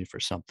Michael Kempny for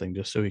something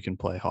just so he can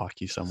play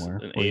hockey somewhere.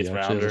 An 8th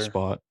rounder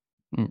spot.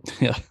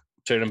 Yeah.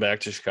 Turn him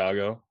back to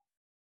Chicago.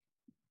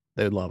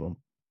 They'd love him.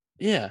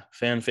 Yeah,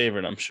 fan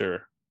favorite, I'm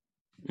sure.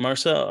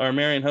 Marcel or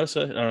Marian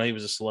Hossa? No, he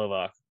was a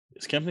Slovak.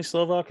 Is Kempny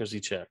Slovak or is he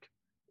Czech?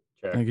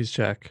 I think he's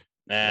Czech.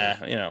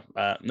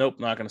 Nope,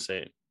 not going to say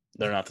it.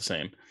 They're not the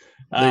same.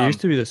 They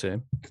used to be the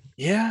same.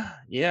 Yeah,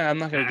 I'm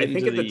not going to get I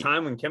think at the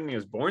time when Kempny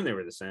was born, they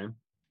were the same.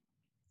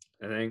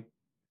 I think.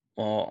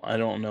 Well, I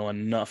don't know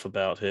enough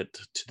about it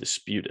to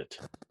dispute it.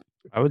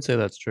 I would say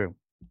that's true.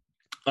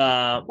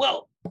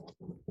 Well,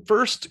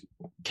 first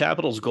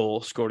Capitals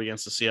goal scored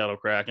against the Seattle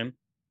Kraken.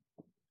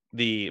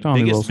 The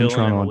biggest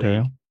villain in the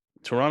league.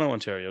 Toronto,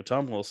 Ontario.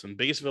 Tom Wilson,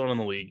 biggest villain in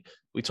the league.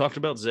 We talked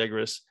about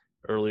Zegras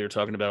earlier,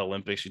 talking about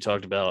Olympics. We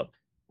talked about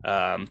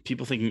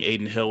people thinking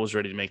Adin Hill was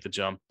ready to make the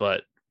jump,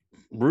 but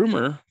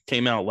rumor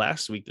came out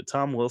last week that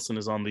Tom Wilson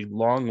is on the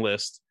long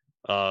list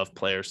of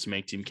players to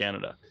make Team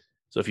Canada.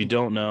 So if you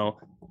don't know,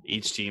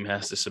 each team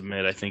has to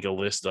submit, I think, a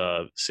list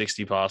of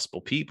 60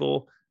 possible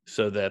people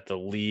so that the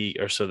league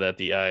or so that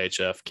the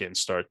IHF can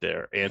start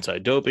their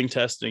anti-doping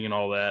testing and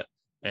all that.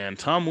 And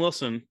Tom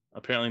Wilson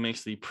apparently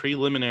makes the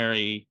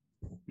preliminary,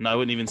 and I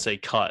wouldn't even say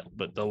cut,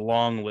 but the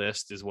long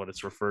list is what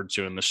it's referred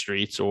to in the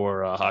streets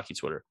or hockey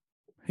Twitter.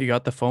 He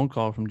got the phone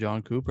call from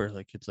John Cooper.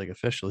 Like, it's like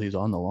official. He's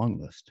on the long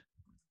list.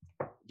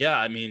 Yeah,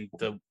 I mean,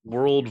 the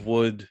world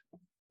would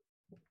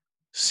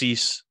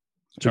cease.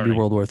 It would be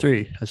World War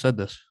III. I said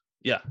this.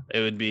 Yeah, it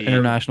would be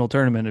international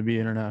tournament. It'd be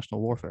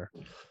international warfare.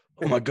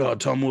 Oh my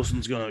God, Tom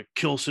Wilson's gonna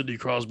kill Sidney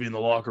Crosby in the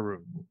locker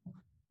room.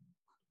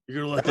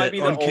 You're gonna let that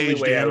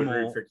uncaged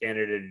animal for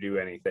Canada to do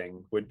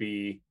anything would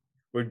be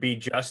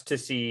just to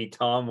see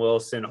Tom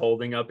Wilson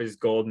holding up his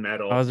gold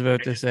medal. I was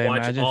about to say,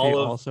 imagine if he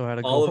also had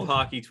a gold. All of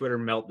hockey Twitter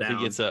meltdown.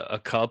 He gets a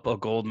cup, a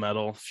gold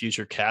medal,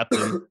 future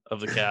captain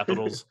of the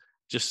Capitals,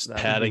 just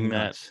padding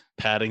that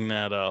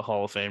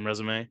Hall of Fame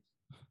resume.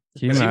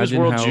 He was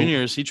World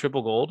Juniors. He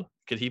triple gold.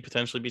 Could he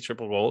potentially be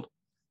triple gold?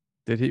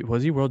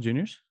 Was he World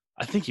Juniors?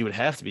 I think he would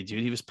have to be,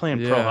 dude. He was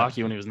playing pro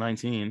hockey when he was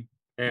 19.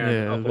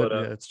 Yeah,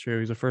 it's true.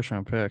 He's a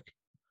first-round pick.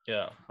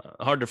 Yeah,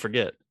 hard to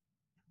forget.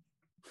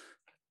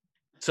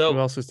 So who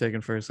else was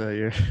taken first that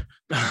year?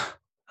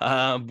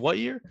 What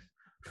year?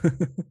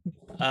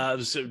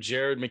 So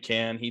Jared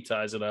McCann, he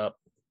ties it up.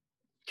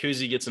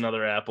 Kuzi gets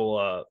another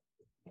apple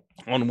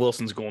on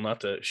Wilson's goal, not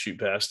to shoot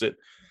past it,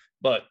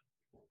 but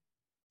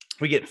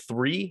we get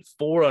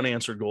 4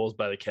 unanswered goals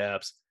by the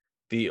Caps.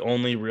 The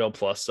only real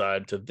plus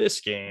side to this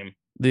game.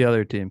 The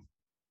other team,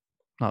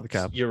 not the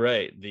Caps. You're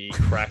right. The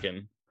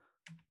Kraken.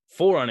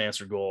 4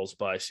 unanswered goals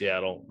by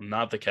Seattle,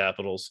 not the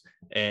Capitals.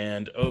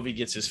 And Ovi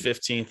gets his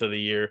 15th of the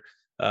year.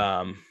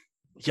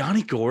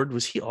 Yanni Gourde,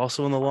 was he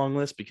also on the long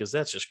list? Because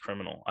that's just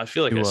criminal. I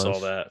feel like I saw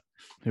that.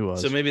 He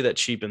was. So maybe that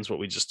cheapens what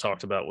we just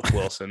talked about with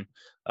Wilson.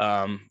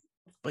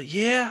 But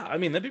yeah, I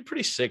mean, that'd be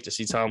pretty sick to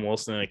see Tom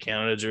Wilson in a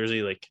Canada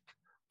jersey, like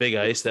big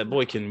ice. That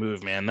boy can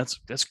move, man.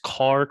 That's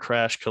car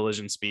crash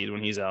collision speed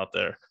when he's out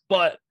there.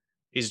 But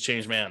he's a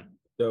changed man.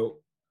 So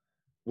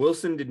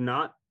Wilson did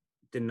not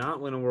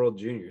win a World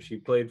Juniors.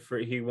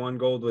 He won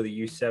gold with a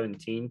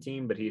U17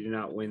 team, but he did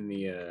not win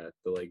the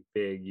like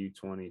big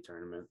U20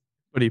 tournament.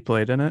 But he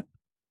played in it?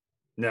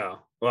 No.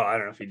 Well, I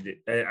don't know if he did.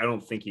 I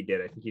don't think he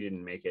did. I think he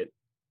didn't make it.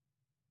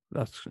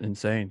 That's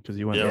insane because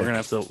he went. Yeah, we're gonna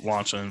have to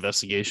launch an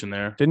investigation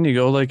there. Didn't he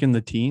go like in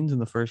the teens in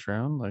the first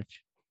round? Like,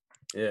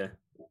 yeah.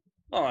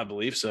 Oh, I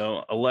believe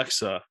so.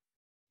 Alexa,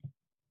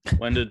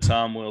 when did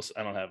Tom Wilson?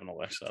 I don't have an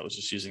Alexa. I was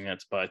just using that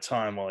to buy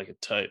time while I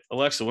could type.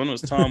 Alexa, when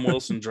was Tom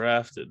Wilson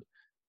drafted?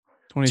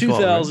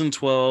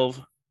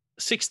 2012,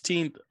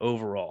 16th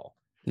overall.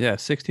 Yeah,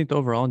 16th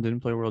overall and didn't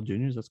play World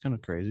Juniors. That's kind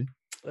of crazy.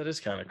 That is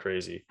kind of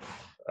crazy.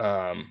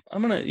 I'm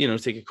gonna,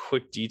 take a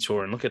quick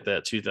detour and look at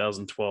that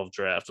 2012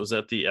 draft. Was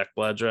that the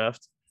Ekblad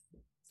draft?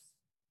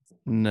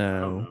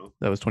 No,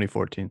 that was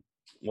 2014.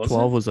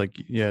 12 was like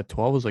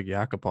 12 was like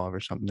Yakupov or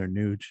something. They're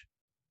Nuge.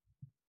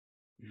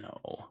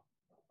 No,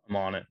 I'm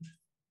on it.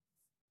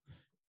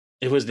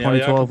 It was Nail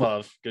 2012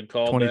 Yakupov. Good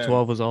call.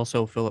 2012 was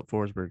also Philip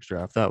Forsberg's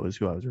draft. That was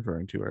who I was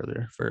referring to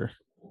earlier for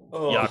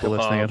Yakupov.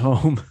 listening at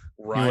home.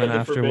 Ryan, he went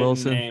after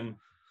Wilson. Name.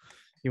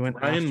 He went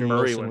Ryan after Murray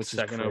Wilson, went which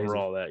second is crazy.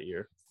 overall that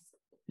year.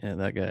 Yeah,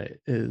 that guy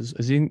is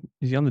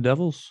he on the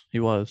Devils? He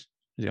was.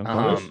 Is he on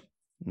Columbus?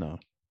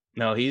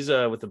 No, he's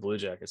with the Blue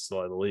Jackets still,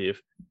 I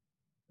believe.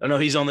 Oh no,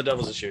 he's on the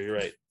Devils this year. You're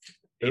right.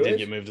 He did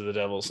get moved to the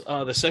Devils.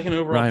 The second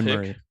overall Ryan pick,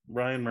 Murray.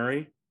 Ryan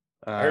Murray.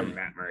 I heard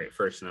Matt Murray at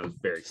first, and I was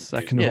very confused.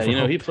 Second Yeah,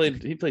 overall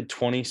he played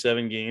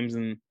 27 games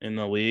in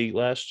the league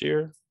last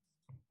year.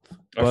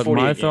 But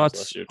my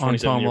thoughts year, on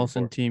Tom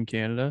Wilson, Team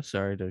Canada.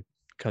 Sorry to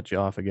cut you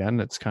off again.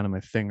 That's kind of my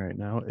thing right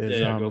now.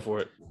 Is go for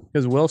it.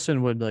 Because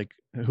Wilson would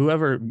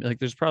whoever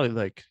there's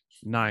probably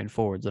 9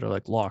 forwards that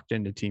are locked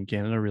into Team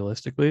Canada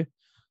realistically.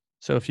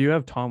 So if you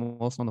have Tom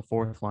Wilson on the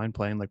fourth line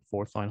playing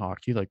fourth line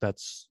hockey,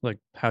 that's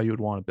how you would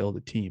want to build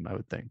a team. I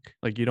would think.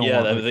 You don't.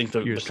 Yeah, want, I think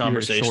the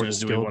conversation is: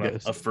 do we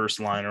want a first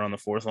liner on the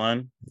fourth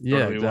line?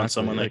 Yeah, or do we want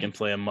someone that can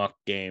play a muck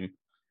game?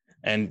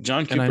 And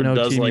John Cooper and I know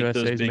does Team like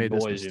USA's those big made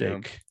boys. This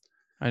mistake.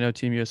 I know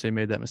Team USA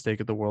made that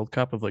mistake at the World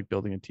Cup of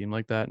building a team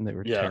like that, and they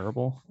were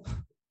terrible.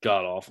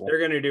 God awful. They're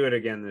going to do it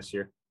again this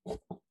year.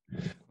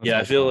 Yeah,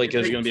 I feel like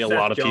there's going to be a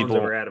lot of people.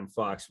 Over Adam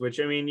Fox, which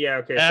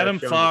okay. Adam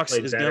Fox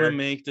is going to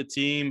make the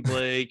team,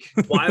 Blake.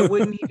 Why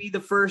wouldn't he be the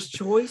first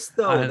choice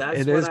though?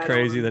 It is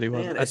crazy that he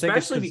wasn't.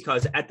 Especially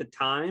because at the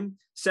time,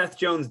 Seth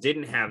Jones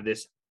didn't have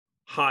this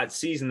hot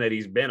season that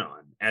he's been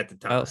on at the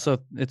time. So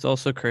it's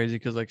also crazy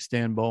because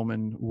Stan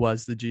Bowman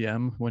was the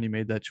GM when he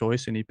made that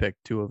choice, and he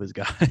picked 2 of his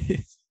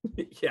guys.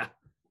 Yeah.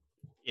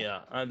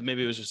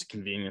 Maybe it was just a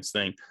convenience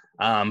thing.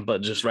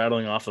 But just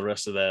rattling off the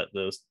rest of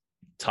those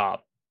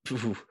top.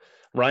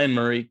 Ryan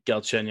Murray,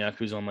 Galchenyuk,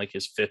 who's on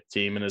his 5th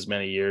team in as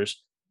many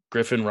years,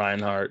 Griffin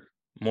Reinhart,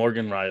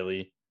 Morgan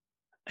Riley,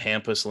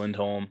 Hampus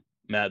Lindholm,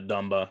 Matt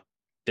Dumba,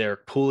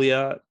 Derek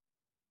Pouliot,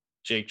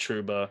 Jake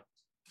Trouba,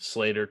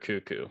 Slater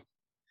Cuckoo.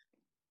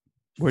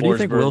 Where do you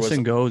think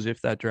Wilson goes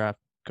if that draft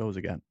goes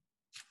again?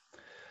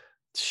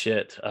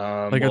 Shit.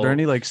 Are there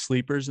any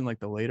sleepers in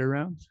the later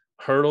rounds?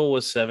 Hurdle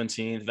was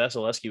 17th.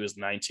 Vasilevsky was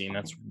 19.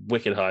 That's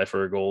wicked high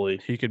for a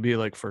goalie. He could be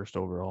first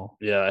overall.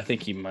 Yeah, I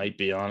think he might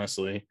be,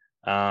 honestly.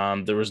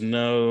 There was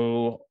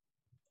no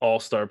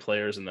all-star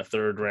players in the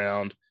 3rd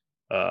round.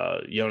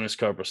 Jonas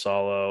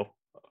Korpisalo.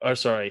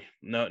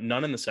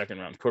 None in the 2nd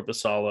round.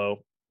 Korpisalo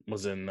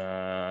was in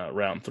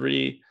round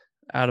 3.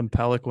 Adam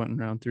Pelech went in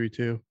round 3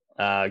 too.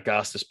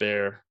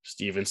 Gostisbehere,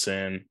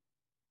 Stevenson,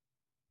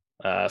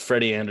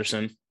 Freddie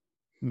Anderson.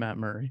 Matt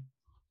Murray.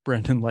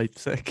 Brendan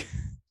Leipzig.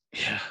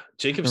 Yeah,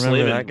 Jacob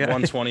Slavin,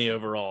 120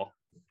 overall.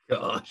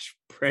 Gosh,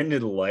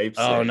 Brendan Leipzig.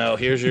 Oh no,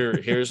 here's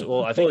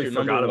well, I think your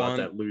number one. About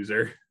that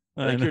loser.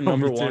 I think your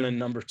number 1 and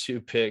number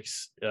 2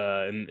 picks,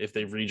 and if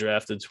they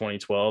redrafted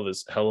 2012,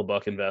 is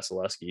Hellebuck and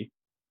Vasilevsky.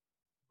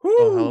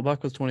 Oh,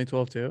 Hellebuck was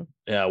 2012 too.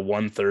 Yeah,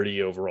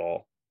 130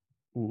 overall.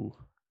 Ooh,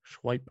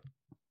 swipe.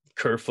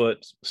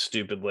 Kerfoot,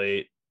 stupid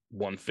late,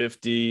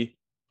 150.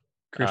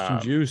 Christian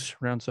Juice,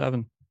 round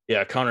 7.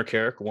 Yeah, Connor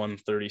Carrick,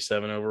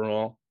 137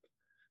 overall.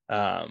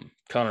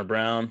 Connor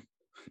Brown,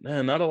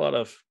 not a lot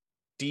of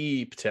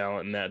deep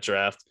talent in that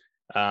draft.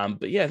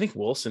 But yeah, I think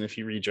Wilson, if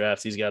he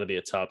redrafts, he's got to be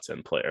a top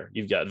 10 player.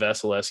 You've got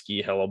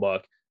Vasilevsky,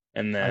 Hellebuck,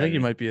 and then I think he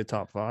might be a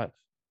top 5.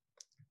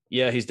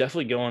 Yeah, he's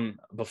definitely going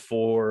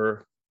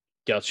before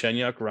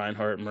Galchenyuk,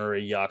 Reinhart,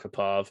 Murray,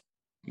 Yakupov.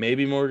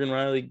 Maybe Morgan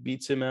Riley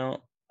beats him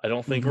out. I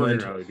don't think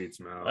Riley beats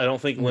him out. I don't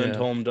think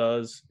Lindholm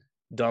does.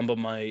 Dumba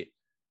might.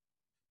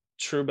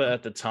 Trouba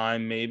at the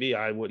time, maybe.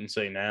 I wouldn't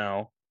say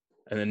now.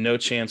 And then no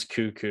chance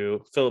Cuckoo.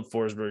 Philip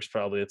Forsberg's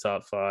probably a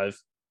top 5.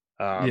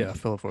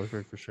 Philip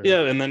Forsberg for sure.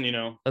 Yeah, and then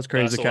that's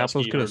crazy. The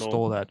Capitals could have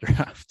stole that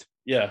draft.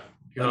 Yeah,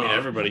 I mean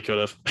everybody could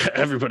have.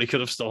 Everybody could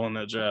have stolen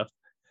that draft.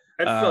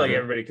 I feel like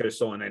everybody could have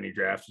stolen any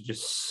draft. It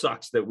just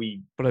sucks that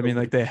we. But I mean,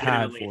 they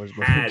had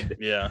Forsberg.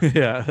 Yeah,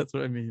 yeah, that's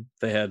what I mean.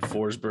 They had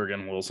Forsberg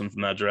and Wilson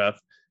from that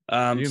draft.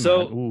 Caps,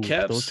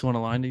 those 2 on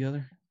a line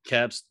together.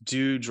 Caps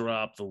do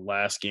drop the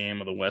last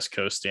game of the West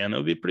Coast stand. That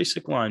would be a pretty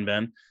sick line,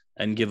 Ben,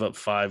 and give up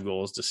 5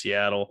 goals to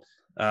Seattle.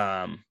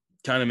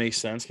 Kind of makes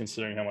sense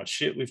considering how much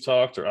shit we've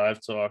talked or I've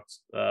talked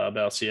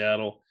about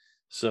Seattle.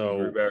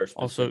 So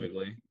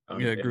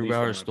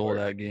Grubauer stole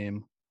that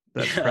game.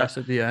 That press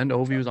at the end.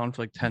 Ovi was on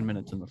for 10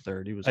 minutes in the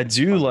 3rd. I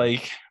do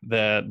like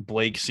that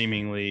Blake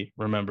seemingly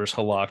remembers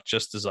Halak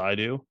just as I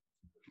do.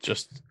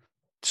 Just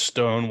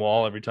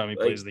stonewall every time he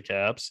plays the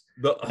Caps.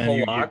 The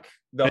Halak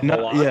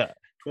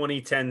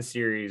 2010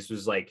 series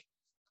was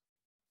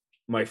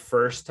my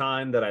first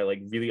time that I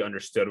like really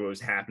understood what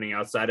was happening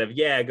outside of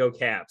go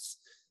Caps.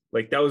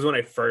 Like that was when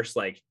I first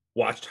like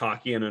watched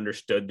hockey and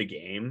understood the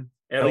game.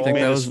 I think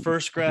that was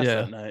first graph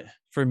that night.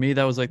 For me,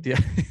 that was like the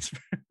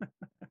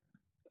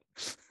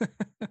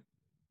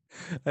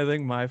I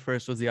think my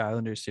first was the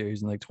Islanders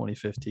series in like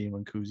 2015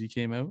 when Kuzi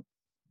came out.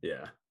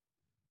 Yeah.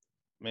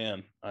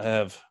 Man, I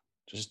have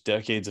just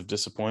decades of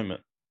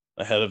disappointment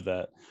ahead of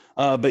that.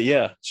 But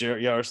yeah,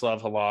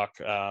 Yaroslav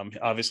Halak,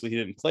 obviously he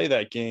didn't play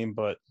that game,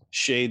 but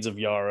shades of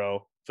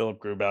Yaro, Philip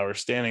Grubauer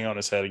standing on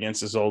his head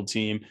against his old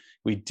team.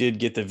 We did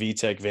get the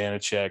Vitek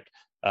Vanacek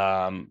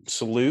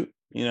salute.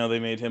 You know, they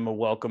made him a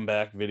welcome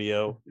back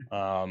video.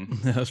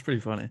 That was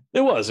pretty funny.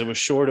 It was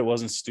short. It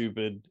wasn't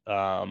stupid.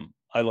 I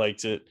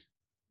liked it.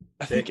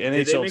 I think NHL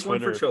did they make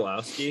Twitter. One for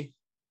Cholowski?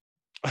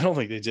 I don't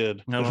think they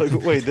did. No.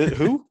 Wait,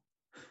 who?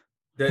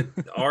 That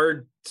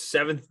our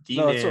seventh D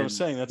no, that's what I'm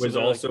saying. That's was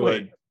also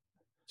like,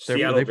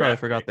 they probably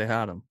forgot they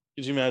had him.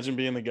 Could you imagine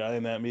being the guy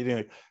in that meeting?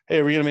 Like, hey,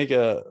 are we gonna make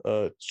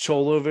a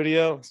Cholo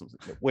video?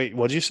 Wait,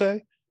 what'd you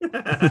say?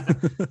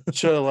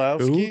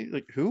 Cholowski?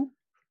 Like who?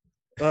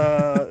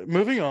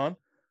 Moving on.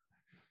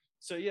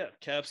 So yeah,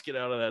 Caps get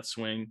out of that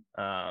swing.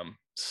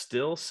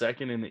 Still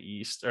second in the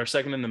East or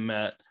second in the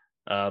Met,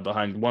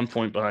 behind 1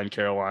 point behind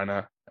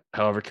Carolina.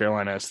 However,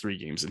 Carolina has 3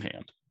 games in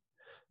hand.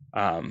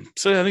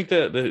 So I think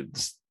the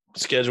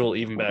schedule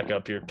even back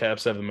up here.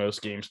 Caps have the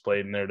most games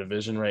played in their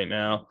division right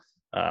now.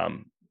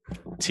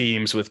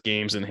 Teams with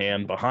games in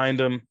hand behind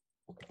them.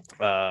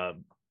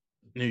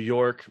 New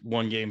York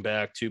 1 game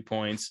back, 2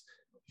 points.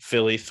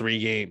 Philly 3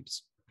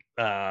 games.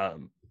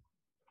 Can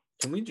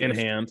we in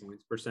hand?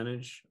 Points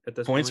percentage at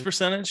this points point?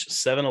 percentage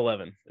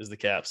 7-11 is the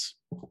Caps.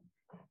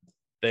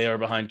 They are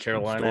behind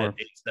Carolina at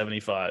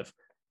 875.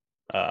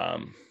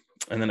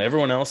 And then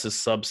everyone else is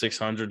sub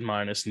 600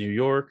 minus New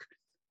York.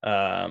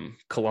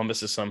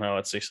 Columbus is somehow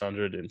at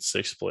 600 in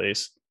 6th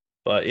place.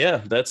 But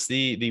yeah, that's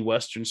the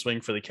Western swing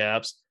for the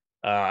Caps.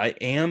 I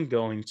am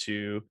going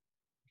to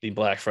the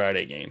Black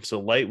Friday game. So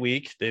light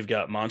week, they've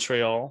got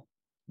Montreal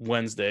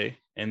Wednesday,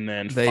 and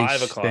then they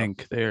 5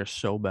 o'clock. They are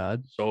so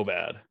bad. So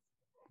bad.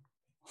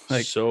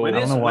 Like, so I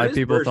don't know why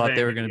people thought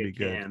they were going to be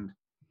good. good.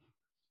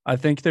 I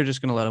think they're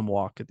just going to let him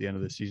walk at the end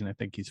of the season. I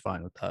think he's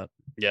fine with that.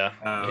 Yeah,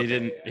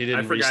 okay. He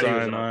didn't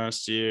resign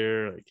last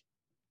year. Like,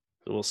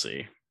 we'll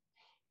see.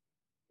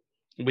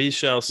 We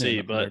shall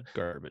see. But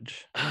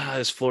garbage.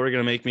 Is Florida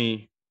going to make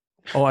me?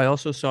 Oh, I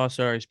also saw.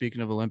 Sorry,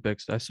 speaking of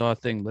Olympics, I saw a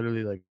thing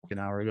literally like an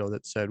hour ago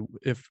that said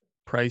if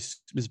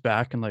Price is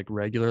back and like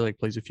regular, like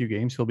plays a few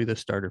games, he'll be the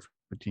starter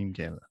for Team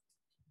Canada.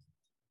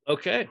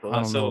 Okay, well,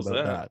 I don't know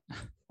about that.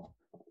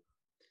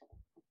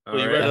 Well,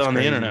 you read it on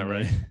the internet,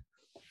 right?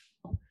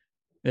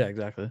 Yeah,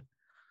 exactly.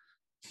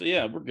 So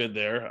yeah, we're good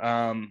there.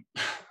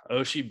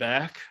 Oshie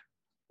back,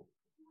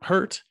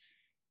 hurt,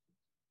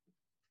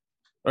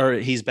 or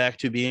he's back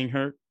to being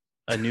hurt.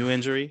 A new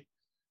injury.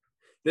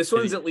 This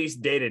one's at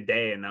least day to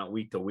day and not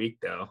week to week,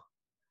 though.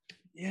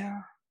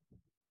 Yeah.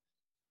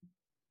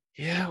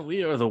 Yeah,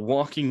 we are the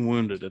walking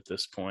wounded at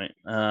this point.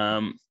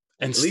 And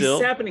at still,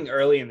 least it's happening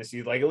early in the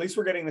season. Like, at least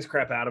we're getting this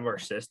crap out of our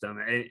system.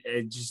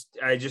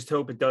 I just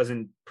hope it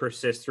doesn't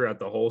persist throughout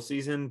the whole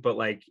season. But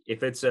like,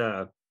 if it's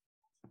a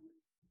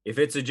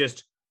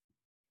just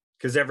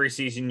because every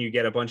season you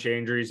get a bunch of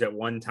injuries at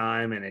one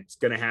time and it's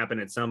going to happen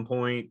at some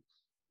point.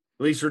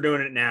 At least we're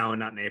doing it now and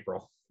not in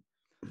April.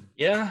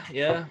 Yeah.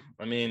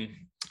 I mean,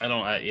 I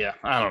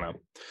don't know.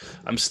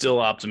 I'm still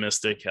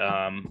optimistic.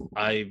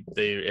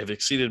 They have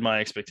exceeded my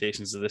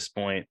expectations at this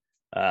point.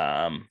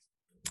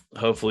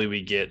 Hopefully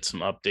we get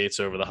some updates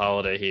over the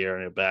holiday here.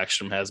 I know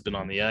Backstrom has been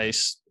on the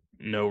ice.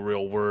 No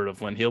real word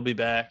of when he'll be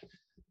back.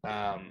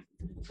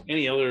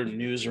 Any other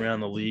news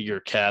around the league or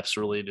Caps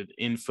related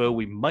info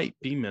we might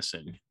be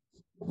missing?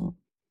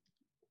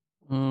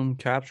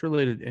 Caps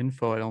related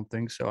info, I don't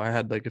think so. I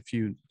had like a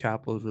few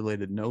Capitals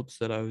related notes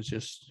that I was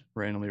just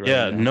randomly writing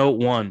down. Note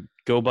 1,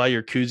 go buy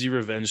your Kuzi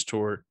Revenge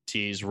Tour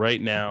tees right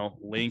now.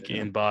 Link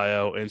in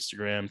bio,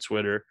 Instagram,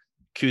 Twitter.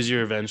 Kuzi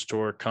Revenge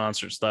Tour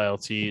concert style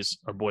tees.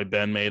 Our boy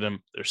Ben made them.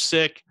 They're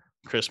sick.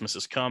 Christmas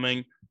is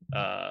coming.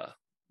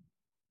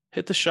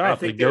 Hit the shop.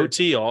 The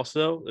goatee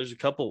also. There's a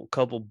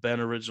couple Ben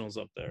originals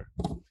up there.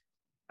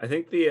 I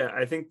think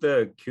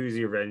the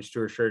Kuzi Revenge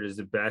Tour shirt is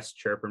the best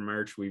Chirpin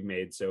merch we've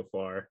made so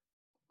far.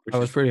 I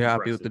was pretty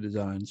happy with the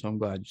design, so I'm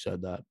glad you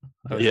said that.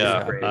 I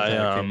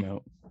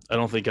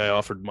don't think I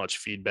offered much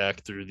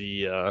feedback through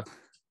the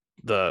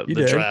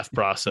draft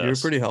process. You were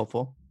pretty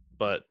helpful,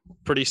 but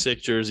pretty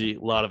sick jersey. A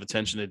lot of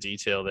attention to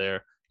detail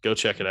there. Go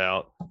check it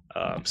out.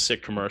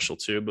 Sick commercial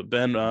too. But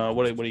Ben,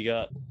 what do you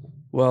got?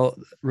 Well,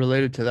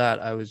 related to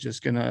that, I was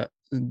just gonna.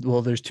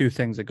 Well, there's 2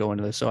 things that go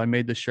into this. So I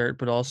made the shirt,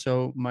 but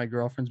also my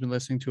girlfriend's been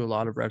listening to a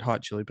lot of Red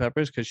Hot Chili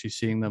Peppers because she's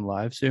seeing them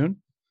live soon.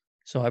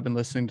 So I've been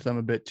listening to them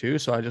a bit too.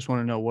 So I just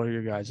want to know, what are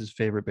your guys'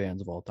 favorite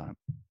bands of all time?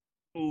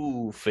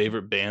 Ooh,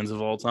 favorite bands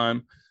of all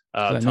time.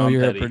 I know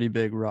you're a pretty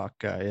big rock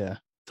guy. Yeah.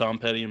 Tom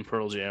Petty and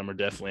Pearl Jam are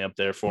definitely up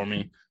there for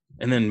me.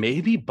 And then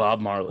maybe Bob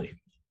Marley.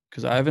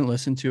 Because I haven't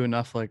listened to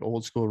enough like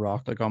old school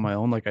rock like on my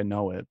own. Like I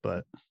know it,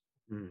 but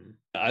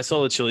I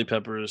saw the Chili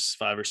Peppers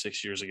 5 or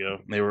 6 years ago.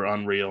 They were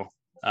unreal.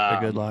 A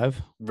good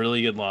live.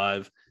 Really good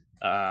live.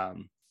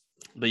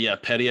 But yeah,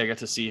 Petty, I got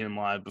to see him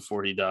live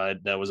before he died.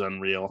 That was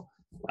unreal.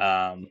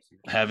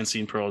 Haven't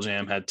seen Pearl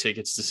Jam, had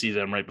tickets to see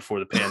them right before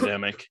the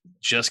pandemic.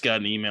 Just got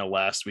an email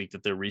last week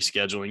that they're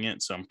rescheduling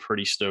it. So I'm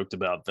pretty stoked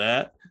about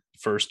that.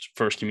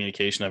 First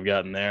communication I've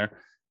gotten there.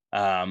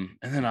 And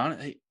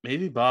then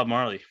maybe Bob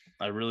Marley.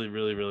 I really,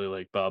 really, really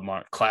like Bob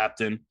Marley.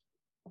 Clapton.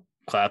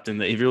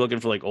 If you're looking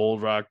for like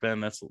old rock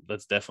band, that's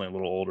definitely a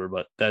little older,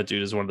 but that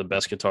dude is one of the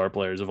best guitar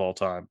players of all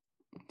time.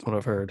 That's what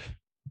I've heard.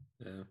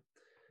 Yeah.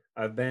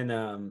 I've been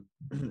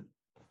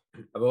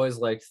I've always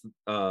liked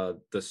the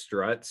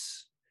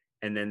Struts,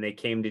 and then they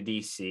came to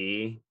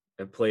DC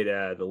and played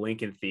the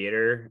Lincoln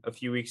Theater a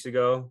few weeks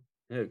ago,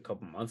 a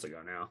couple months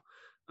ago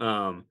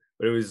now.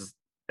 But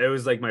it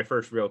was like my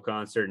first real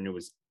concert, and it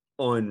was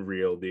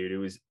unreal, dude. It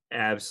was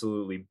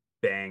absolutely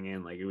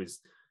banging. Like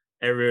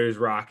everybody was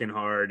rocking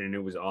hard, and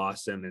it was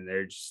awesome. And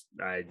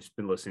I just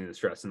been listening to the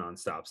Struts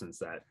nonstop since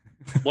that.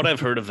 What I've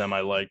heard of them, I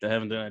liked. I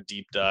haven't done a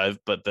deep dive,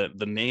 but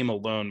the name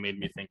alone made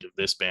me think of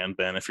this band,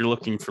 Ben. If you're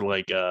looking for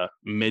like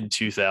mid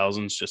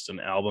 2000s, just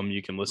an album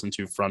you can listen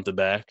to front to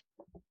back,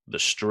 The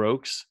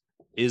Strokes.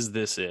 Is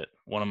this it?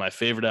 One of my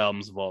favorite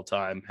albums of all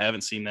time.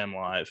 Haven't seen them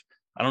live.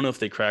 I don't know if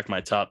they cracked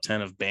my top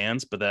 10 of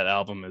bands, but that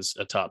album is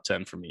a top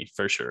 10 for me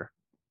for sure.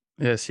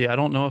 Yeah, see, I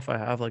don't know if I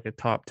have like a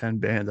top 10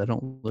 bands. I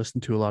don't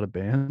listen to a lot of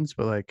bands,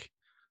 but like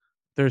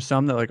there's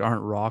some that like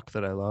aren't rock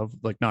that I love,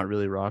 like not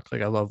really rock.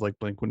 Like I love like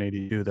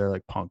Blink-182. They're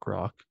like punk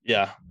rock.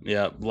 Yeah,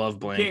 love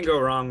Blink. You can't go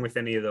wrong with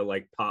any of the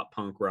like pop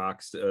punk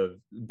rocks of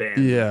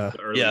bands. Yeah,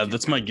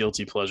 that's my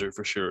guilty pleasure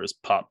for sure. Is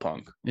pop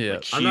punk. Yeah,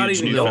 like, I'm not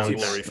even Newfound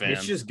Glory fan.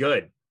 It's just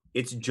good.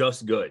 It's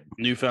just good.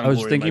 Newfound I was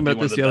Glory thinking might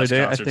about be this one the of other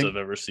day. best concerts I've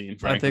ever seen.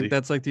 Frankly. I think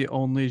that's like the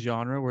only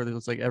genre where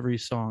there's like every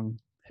song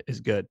is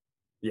good.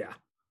 Yeah.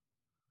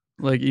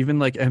 Like even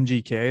like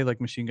MGK,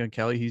 like Machine Gun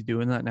Kelly, he's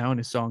doing that now, and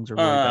his songs are.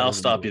 Really I'll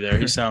stop you there.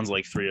 He sounds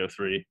like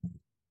 303.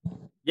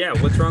 Yeah,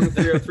 what's wrong with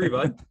 303,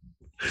 bud?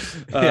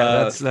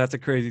 Yeah, that's a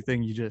crazy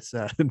thing you just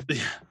said.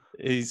 Yeah,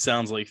 he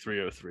sounds like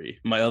 303.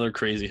 My other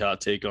crazy hot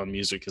take on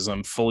music is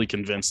I'm fully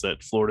convinced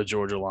that Florida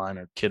Georgia Line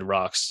are Kid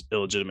Rock's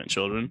illegitimate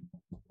children.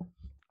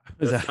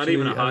 That's not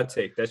even a hot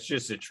take. That's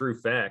just a true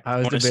fact. I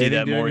was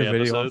debating doing a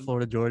video on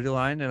Florida Georgia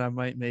Line, and I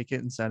might make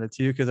it and send it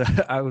to you because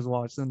I was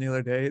watching them the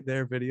other day.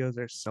 Their videos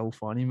are so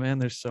funny, man.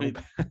 They're so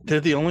bad. They're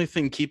the only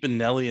thing keeping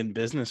Nelly in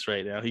business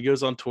right now. He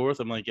goes on tour with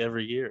them like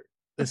every year.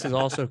 This is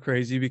also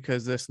crazy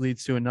because this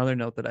leads to another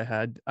note that I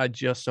had. I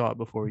just saw it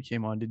before we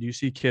came on. Did you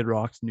see Kid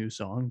Rock's new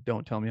song,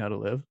 Don't Tell Me How to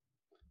Live?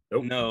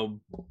 Nope. No.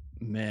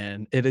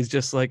 Man, it is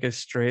just like a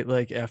straight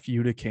like F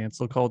you to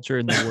cancel culture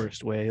in the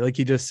worst way. Like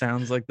he just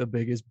sounds like the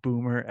biggest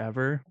boomer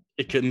ever.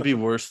 It couldn't be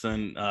worse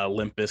than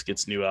Limp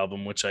Bizkit's new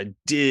album, which I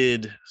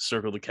did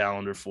circle the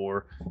calendar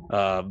for.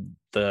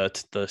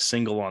 The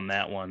single on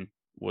that one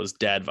was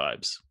Dad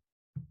Vibes.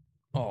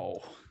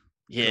 Oh,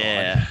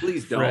 yeah. God,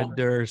 please don't. Fred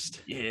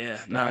Durst. Yeah,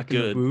 Back not in the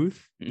good.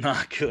 booth.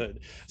 Not good.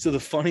 So the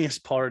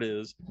funniest part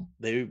is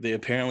they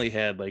apparently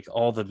had like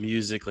all the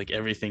music, like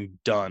everything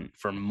done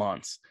for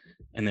months,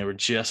 and they were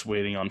just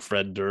waiting on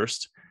Fred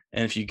Durst.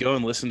 And if you go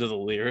and listen to the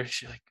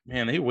lyrics, you're like,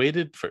 man, they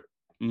waited for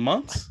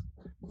months.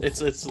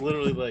 It's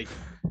literally like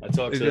I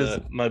talked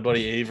to my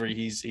buddy Avery.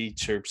 He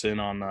chirps in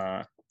on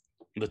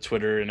the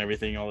Twitter and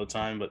everything all the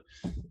time, but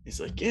he's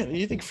like, yeah,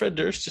 you think Fred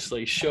Durst just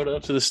like showed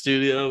up to the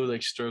studio with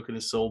like stroking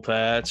his soul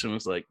patch and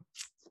was like,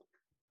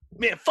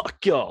 man,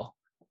 fuck y'all.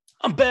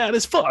 I'm bad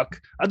as fuck.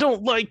 I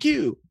don't like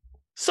you.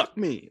 Suck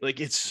me. Like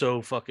it's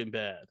so fucking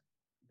bad.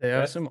 They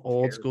have That's some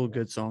old terrible. school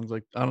good songs.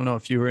 Like I don't know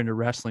if you were into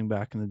wrestling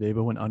back in the day,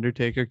 but when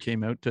Undertaker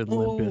came out to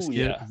Limp Bizkit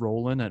yeah.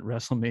 rolling at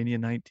WrestleMania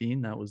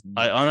 19, that was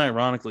I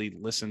unironically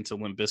listen to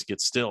Limp Bizkit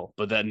still,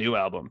 but that new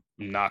album,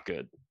 not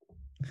good.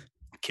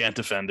 Can't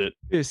defend it.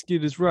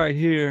 Biscuit is right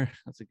here.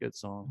 That's a good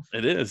song.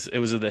 It is. It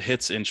was the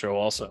hits intro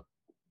also.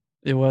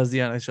 It was the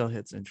NHL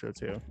hits intro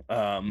too.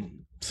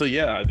 So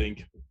yeah, I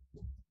think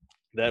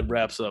that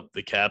wraps up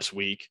the Caps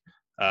week.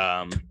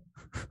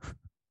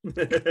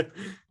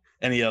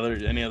 Any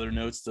other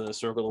notes to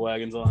circle the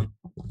wagons on?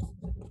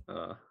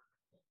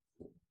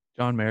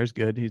 John Mayer's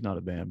good. He's not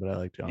a band, but I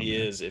like John. He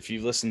Mayer. is. If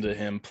you listen to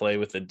him play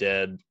with the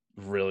Dead,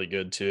 really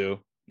good too.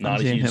 I'm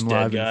Not a seeing huge him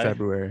Dead live guy. in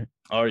February.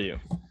 Are you?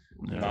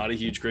 Yeah. Not a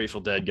huge Grateful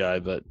Dead guy,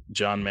 but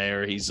John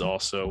Mayer, he's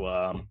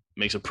also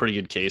makes a pretty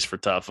good case for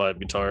top 5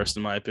 guitarist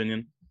in my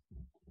opinion.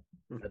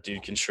 That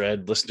dude can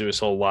shred. Listen to his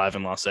whole Live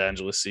in Los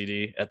Angeles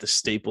CD at the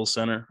Staples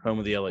Center, home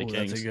of the LA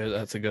Kings.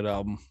 That's a good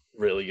album.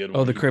 Really good Oh,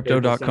 one. the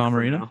Crypto.com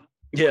arena.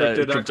 Yeah,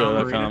 Crypto.com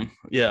Crypto.com.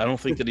 Yeah, I don't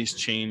think that he's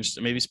changed.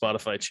 Maybe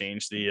Spotify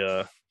changed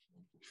the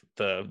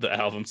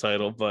album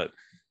title, but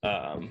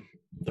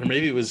or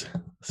maybe it was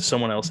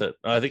someone else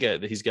I think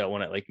he's got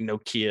one at like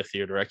Nokia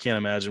Theater. I can't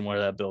imagine where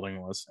that building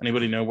was.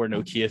 Anybody know where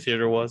Nokia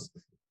Theater was?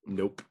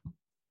 Nope.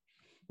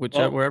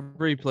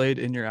 Wherever he played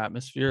In Your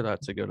Atmosphere,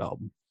 that's a good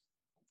album.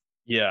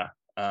 Yeah.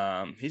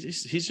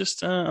 He's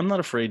just I'm not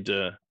afraid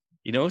to,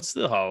 it's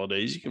the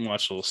holidays. You can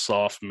watch a little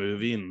soft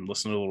movie and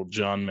listen to a little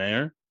John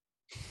Mayer.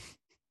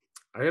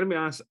 I gotta be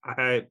honest.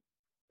 I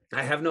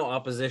have no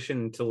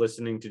opposition to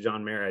listening to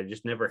John Mayer. I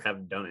just never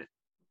have done it.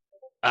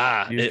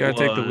 You just gotta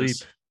take the leap.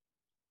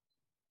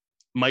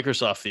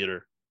 Microsoft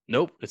Theater.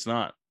 Nope, it's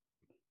not.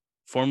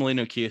 Formerly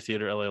Nokia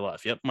Theater, LA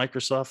Live. Yep,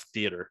 Microsoft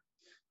Theater.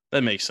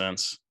 That makes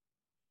sense.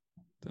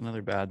 It's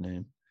another bad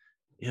name.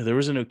 Yeah, there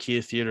was a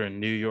Nokia Theater in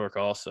New York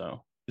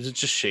also. Is it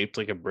just shaped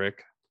like a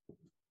brick?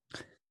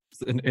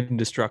 It's an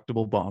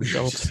indestructible bomb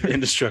shelter.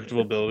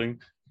 Indestructible building.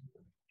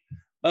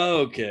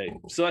 Okay,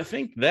 so I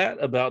think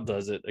that about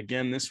does it.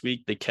 Again, this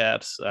week the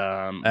Caps.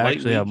 I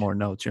actually have more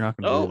notes. You're not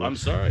going to. Oh, I'm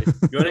sorry.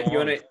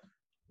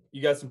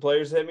 You got some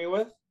players to hit me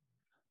with?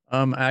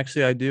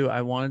 Actually, I do.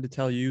 I wanted to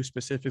tell you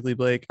specifically,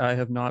 Blake. I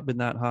have not been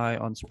that high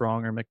on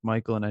Sprong or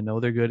McMichael, and I know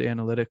they're good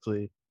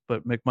analytically,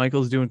 but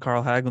McMichael's doing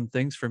Carl Hagelin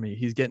things for me.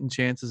 He's getting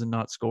chances and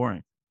not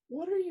scoring.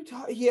 What are you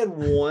talking? He had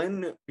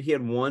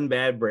one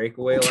bad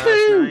breakaway last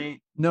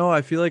night. No,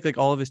 I feel like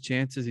all of his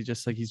chances, he's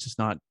just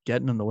not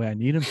getting them the way I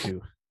need him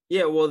to.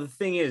 Yeah, well, the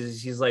thing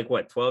is he's like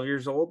what, 12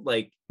 years old?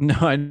 Like, no,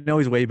 I know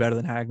he's way better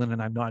than Hagelin, and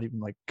I'm not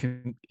even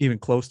even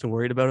close to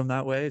worried about him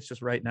that way. It's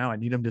just right now I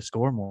need him to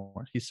score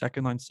more. He's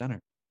second line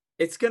center.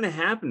 It's gonna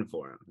happen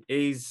for him.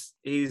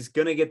 He's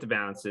gonna get the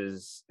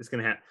bounces. It's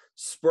gonna happen.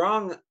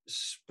 Sprong.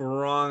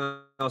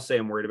 I'll say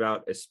I'm worried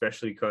about,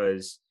 especially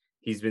because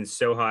he's been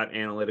so hot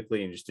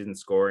analytically and just isn't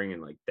scoring,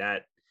 and like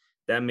that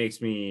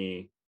makes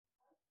me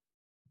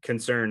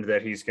concerned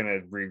that he's going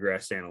to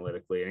regress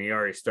analytically. And he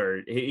already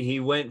started. He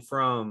went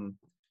from,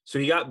 so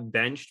he got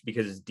benched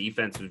because his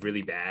defense was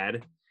really bad,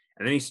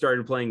 and then he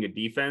started playing good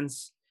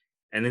defense,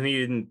 and then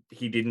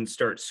he didn't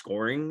start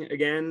scoring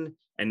again,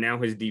 and now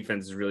his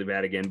defense is really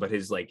bad again, but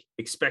his like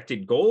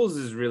expected goals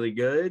is really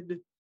good.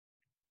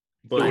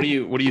 But what are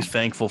you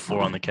thankful for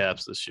on the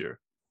Caps this year?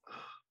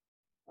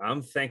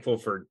 I'm thankful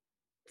for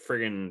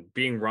friggin'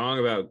 being wrong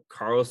about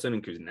Carlson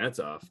and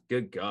Kuznetsov.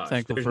 Good gosh.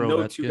 There's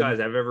no two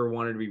guys I've ever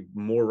wanted to be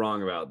more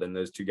wrong about than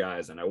those two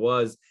guys. And I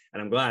was, and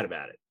I'm glad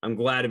about it. I'm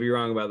glad to be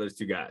wrong about those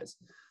two guys.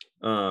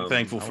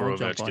 Thankful for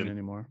Ovechkin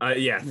anymore.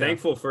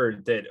 Thankful for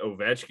that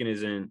Ovechkin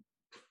isn't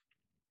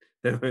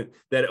that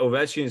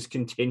Ovechkin is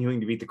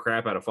continuing to beat the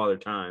crap out of Father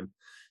Time.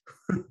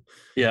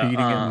 Beating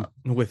him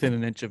within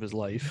an inch of his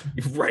life.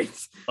 Right.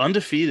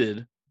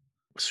 Undefeated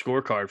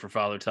scorecard for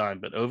Father Time,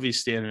 but Ovi's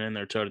standing in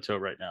there toe to toe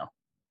right now.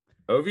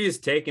 Ovi has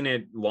taken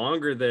it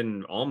longer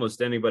than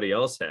almost anybody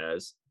else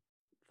has.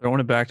 Throwing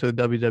it back to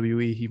the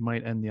WWE, he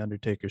might end the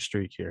Undertaker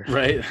streak here.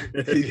 Right.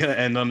 He's going to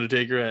end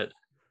Undertaker at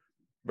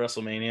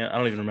WrestleMania. I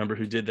don't even remember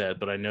who did that,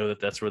 but I know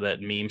that's where that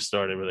meme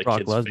started, where the Brock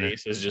kid's Lesnar.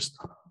 face is just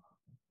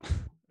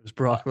it was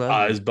Brock Lesnar.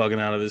 Eyes bugging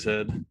out of his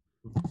head.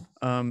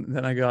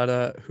 Then I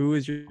got who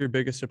is your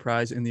biggest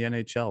surprise in the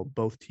NHL,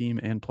 both team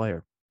and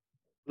player?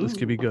 This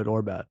could be good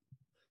or bad.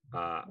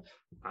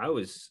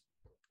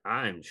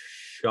 I'm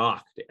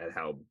shocked at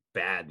how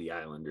bad the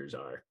Islanders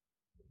are.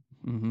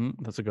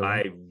 That's a good one.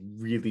 I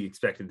really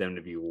expected them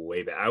to be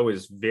way bad. I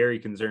was very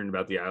concerned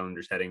about the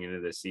Islanders heading into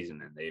this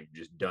season, and they've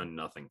just done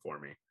nothing for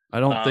me. I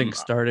don't think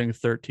starting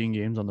 13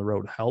 games on the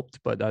road helped,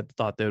 but I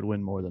thought they would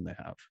win more than they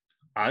have.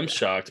 I'm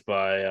shocked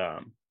by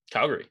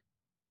Calgary.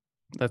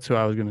 That's who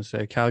I was going to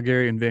say.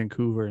 Calgary and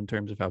Vancouver in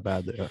terms of how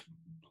bad they are.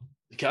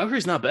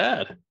 Calgary's not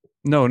bad.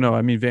 No,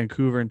 I mean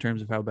Vancouver in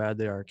terms of how bad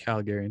they are.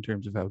 Calgary in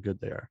terms of how good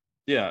they are.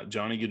 Yeah,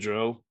 Johnny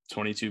Gaudreau,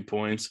 22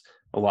 points.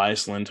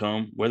 Elias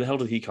Lindholm. Where the hell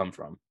did he come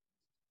from?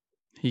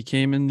 He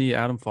came in the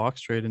Adam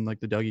Fox trade and like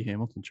the Dougie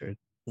Hamilton trade.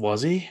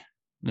 Was he?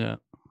 Yeah.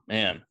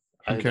 Man,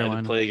 I had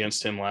to play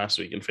against him last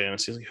week in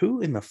fantasy. Like,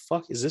 who in the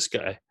fuck is this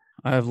guy?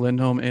 I have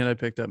Lindholm and I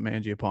picked up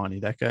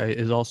Mangiapane. That guy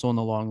is also on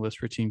the long list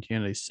for Team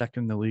Canada. He's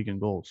second in the league in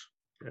goals.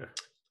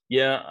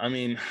 Yeah, I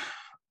mean,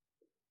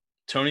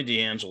 Tony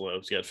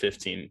DeAngelo's got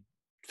 15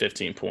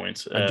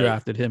 points. I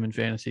drafted him in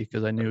fantasy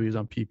because I knew he was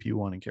on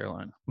PP1 in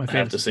Carolina. I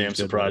have to say I'm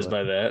surprised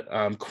by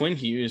that. Quinn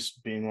Hughes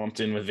being lumped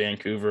in with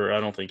Vancouver, I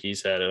don't think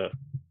he's had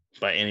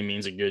by any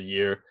means a good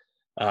year.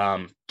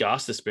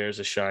 Gostisbehere is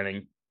a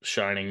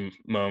shining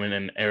moment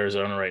in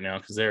Arizona right now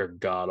because they're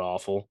god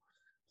awful.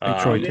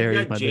 Troy Terry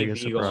is my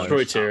biggest surprise.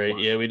 Troy Terry,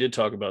 yeah, we did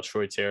talk about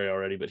Troy Terry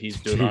already, but he's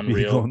doing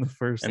unreal. The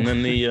first and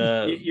then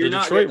the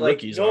Detroit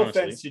rookies. No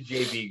honestly. offense to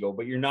Jay Beagle,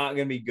 but you're not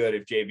going to be good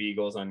if Jay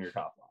Beagle's on your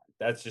top line.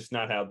 That's just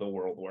not how the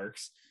world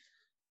works.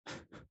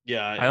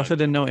 Yeah, I also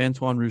didn't know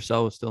Antoine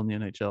Roussel was still in the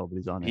NHL, but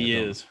he's on. He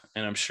is,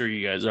 and I'm sure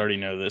you guys already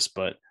know this,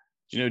 but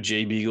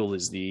Jay Beagle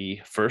is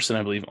the first and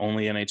I believe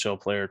only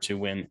NHL player to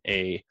win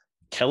a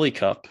Kelly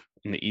Cup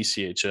in the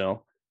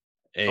ECHL,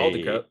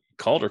 a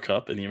Calder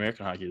Cup in the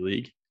American Hockey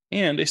League,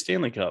 and a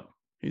Stanley Cup.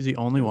 He's the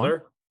only one.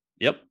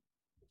 Yep.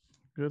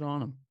 Good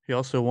on him. He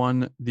also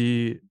won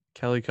the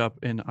Kelly Cup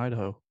in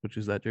Idaho, which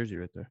is that jersey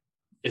right there.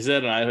 Is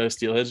that an Idaho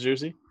Steelheads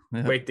jersey?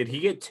 Yeah. Wait, did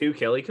he get 2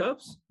 Kelly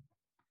Cups?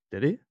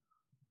 Did he?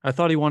 I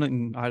thought he won it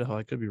in Idaho.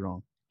 I could be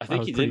wrong. I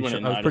think he did win it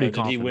in Idaho.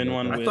 Did he win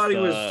one with I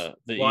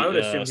would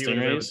assume he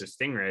Stingrays? would with the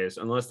Stingrays,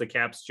 unless the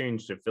Caps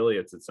changed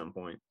affiliates at some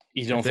point.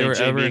 You don't think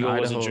Jay Beagle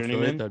was a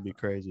journeyman? That'd be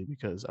crazy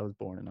because I was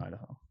born in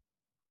Idaho.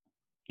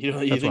 You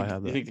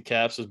think the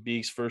Caps was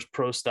Beag's first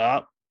pro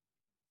stop?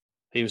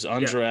 He was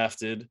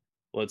undrafted.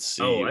 Let's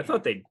see. Oh, I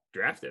thought they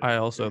drafted him. I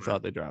also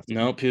thought they drafted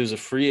him. Nope, he was a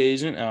free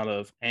agent out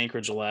of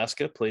Anchorage,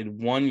 Alaska. Played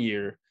 1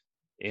 year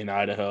in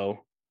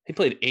Idaho. He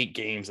played 8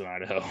 games in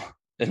Idaho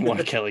and won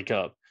a Kelly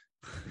Cup.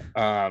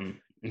 Then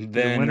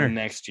the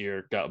next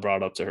year got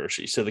brought up to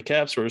Hershey. So the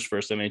Caps were his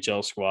first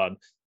NHL squad.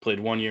 Played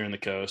 1 year in the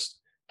Coast.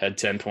 Had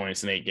 10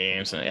 points in 8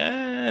 games.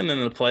 And then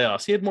in the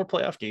playoffs, he had more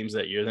playoff games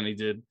that year than he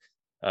did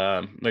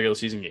regular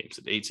season games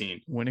at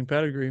 18. Winning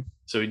pedigree.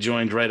 So he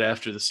joined right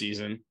after the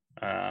season.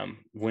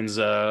 Wins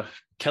a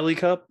Kelly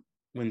Cup,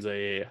 wins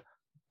a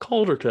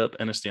Calder Cup,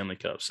 and a Stanley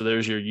Cup. So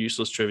there's your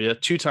useless trivia.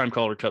 2-time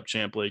Calder Cup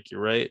champ, Blake.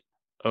 You're right.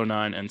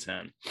 09 and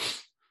 10.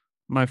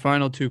 My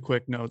final 2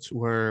 quick notes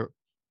were,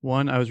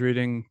 one, I was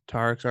reading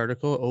Tarek's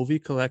article.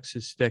 Ovi collects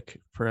his stick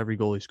for every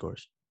goal he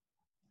scores.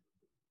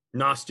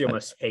 Nastia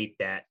must hate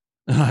that.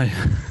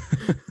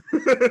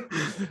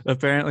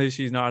 Apparently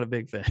she's not a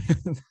big fan.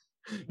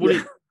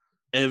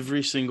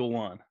 Every single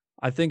one.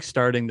 I think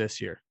starting this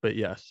year, but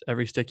yes,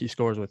 every stick he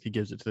scores with, he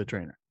gives it to the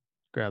trainer,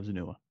 grabs a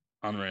new one.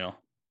 Unreal.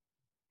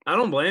 I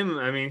don't blame him.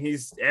 I mean,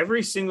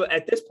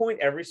 at this point,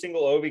 every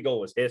single Ovi goal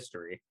was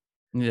history.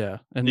 Yeah.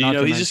 And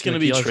he's just going to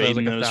be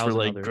trading those for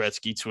like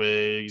Gretzky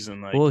twigs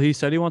and like. Well, he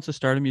said he wants to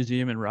start a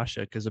museum in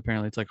Russia because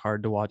apparently it's like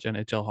hard to watch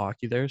NHL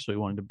hockey there. So he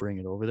wanted to bring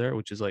it over there,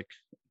 which is like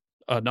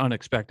an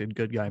unexpected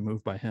good guy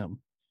move by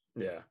him.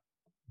 Yeah.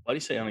 Why do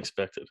you say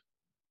unexpected?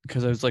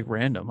 Because it was like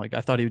random. Like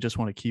I thought he would just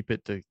want to keep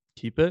it to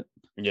keep it.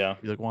 Yeah.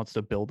 He like wants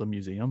to build a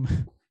museum.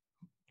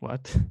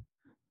 What?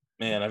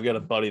 Man, I've got a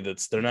buddy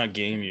they're not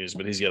game used,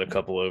 but he's got a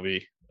couple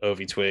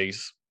Ovi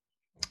twigs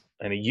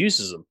and he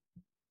uses them.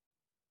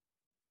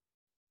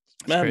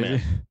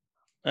 Madman.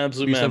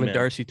 Absolute we used to have a madman.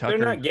 Darcy Tucker.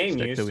 They're not game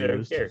used, so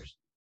who cares?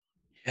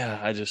 Yeah,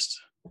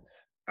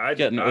 I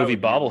got an Ovi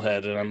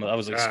bobblehead, and I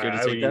was like scared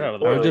to take that out of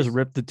the I house. would just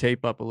rip the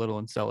tape up a little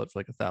and sell it for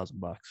like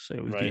 $1,000. Say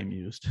it was game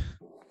used.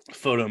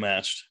 Photo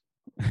matched.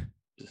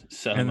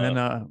 And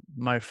then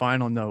my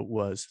final note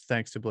was,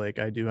 thanks to Blake,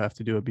 I do have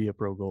to do a Be a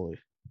Pro goalie.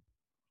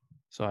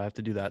 So I have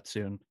to do that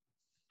soon.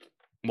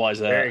 Why is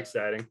that? Very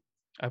exciting.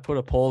 I put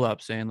a poll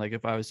up saying like,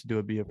 if I was to do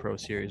a Be a Pro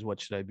series,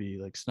 what should I be?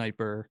 Like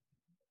sniper,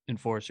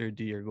 enforcer,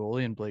 D, or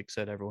goalie? And Blake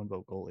said everyone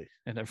vote goalie,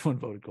 and everyone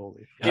voted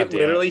goalie. It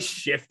literally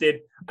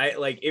shifted.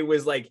 It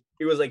was like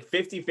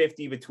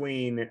 50-50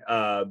 between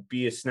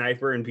be a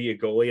sniper and be a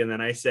goalie, and then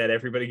I said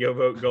everybody go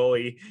vote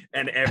goalie,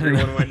 and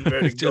everyone went and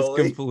voted just goalie.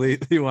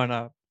 Completely went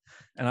up.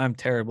 And I'm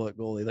terrible at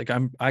goalie. Like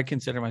I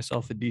consider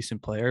myself a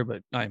decent player,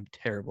 but I'm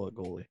terrible at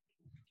goalie.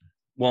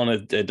 Well,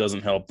 and it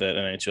doesn't help that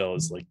NHL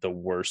is like the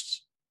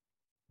worst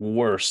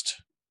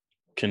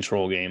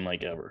control game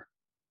like ever,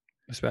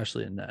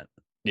 especially in net.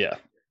 Yeah.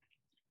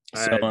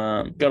 So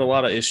got a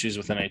lot of issues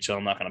with NHL.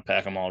 I'm not going to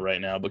pack them all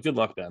right now, but good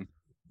luck, Ben.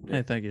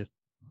 Hey, thank you.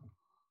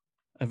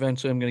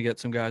 Eventually, I'm going to get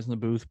some guys in the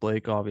booth.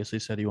 Blake obviously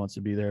said he wants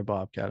to be there.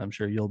 Bobcat, I'm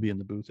sure you'll be in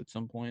the booth at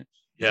some point.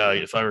 Yeah,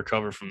 if I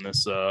recover from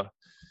this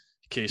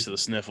case of the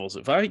sniffles,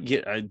 if I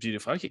get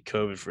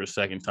COVID for a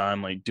second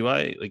time, like,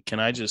 can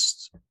I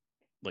just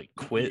like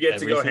quit? You get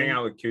to go hang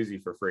out with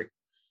Kuzi for free.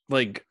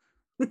 Like,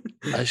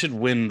 I should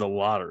win the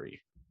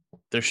lottery.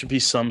 There should be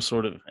some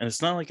sort of, and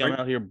it's not like I'm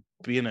out here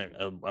being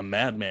a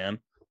madman.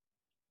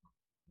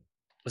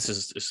 This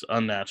is just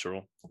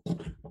unnatural.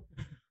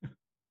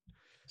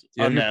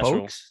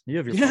 Unnatural. You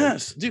have your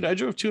yes, dude. I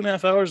drove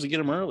 2.5 hours to get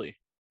them early.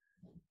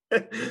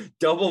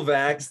 Double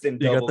vaxxed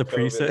and you double got the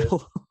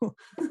pre-sale.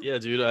 Yeah,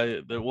 dude.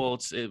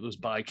 It was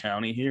by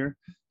county here,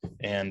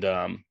 and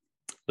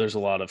there's a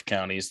lot of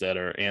counties that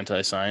are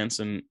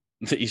anti-science in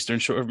the Eastern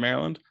Shore of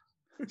Maryland.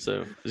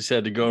 So just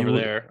had to go over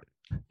there.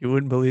 You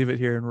wouldn't believe it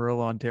here in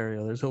rural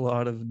Ontario. There's a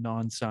lot of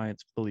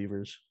non-science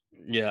believers.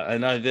 Yeah,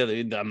 and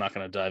I'm not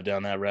going to dive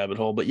down that rabbit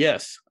hole, but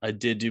yes, I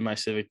did do my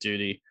civic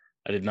duty.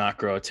 I did not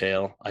grow a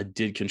tail. I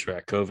did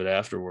contract COVID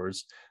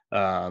afterwards.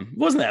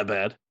 Wasn't that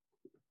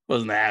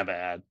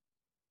bad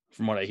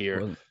from what I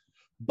hear.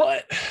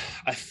 But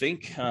I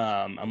think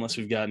unless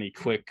we've got any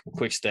quick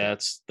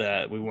stats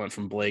that we went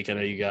from Blake, I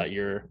know you got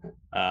your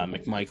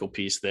McMichael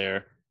piece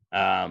there.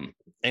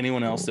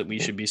 Anyone else that we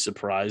should be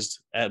surprised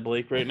at,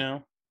 Blake, right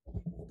now?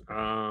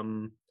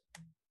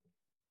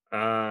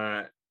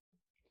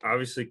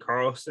 Obviously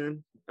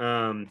Carlson.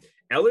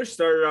 Eller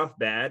started off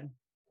bad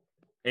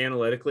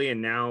analytically,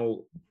 and now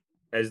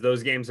as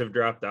those games have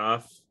dropped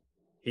off,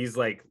 he's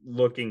like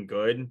looking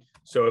good.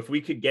 So if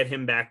we could get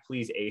him back,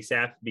 please,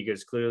 ASAP,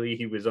 because clearly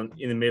he was in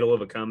the middle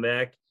of a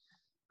comeback.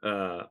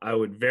 I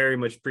would very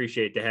much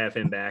appreciate to have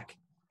him back.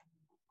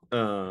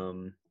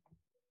 Don't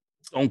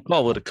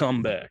call it a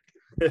comeback.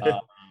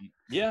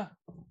 Yeah,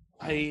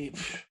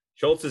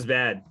 Schultz is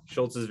bad.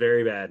 Schultz is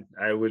very bad.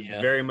 I would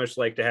very much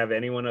like to have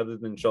anyone other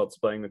than Schultz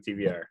playing with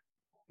TVR.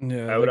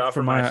 Yeah, I would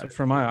offer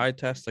for my eye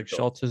test. Like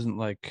Schultz isn't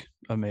like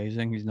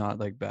amazing. He's not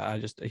like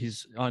bad.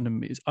 He's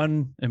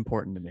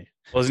unimportant to me.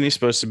 Wasn't he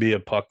supposed to be a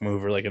puck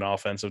mover, like an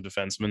offensive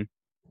defenseman?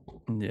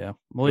 Yeah.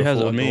 Well, he has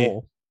a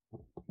goal.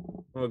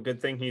 Well,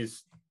 good thing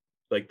he's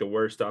like the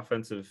worst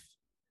offensive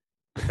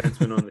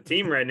defenseman on the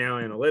team right now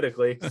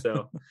analytically.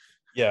 So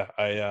yeah,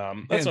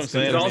 that's what I'm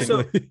saying.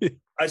 Also,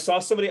 I saw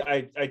somebody,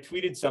 I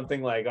tweeted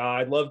something like,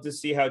 I'd love to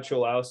see how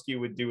Cholowski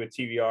would do with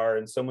TVR.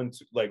 And someone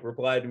like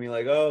replied to me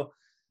like, oh,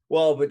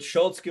 well, but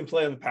Schultz can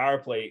play on the power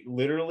play.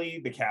 Literally,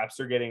 the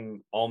Caps are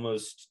getting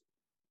almost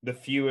the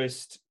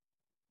fewest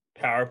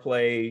power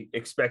play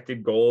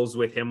expected goals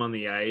with him on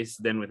the ice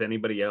than with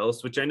anybody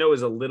else, which I know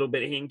is a little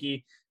bit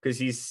hinky because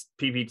he's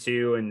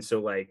PP2. And so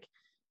like,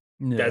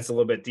 that's a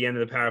little bit the end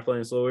of the power play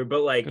and slower,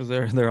 but like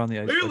they're on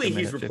the ice. Clearly, like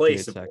he's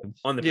replaceable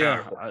on the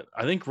power play.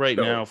 I think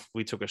now, if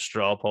we took a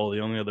straw poll,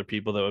 the only other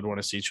people that would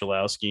want to see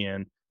Cholowski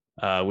in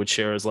would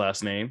share his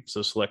last name.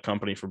 So select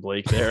company for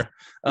Blake there.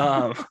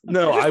 No,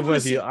 I'm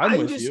with you.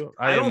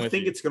 I don't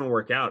think it's going to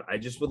work out. I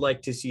just would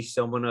like to see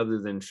someone other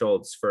than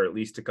Schultz for at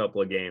least a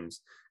couple of games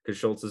because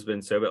Schultz has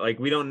been so, but like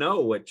we don't know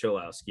what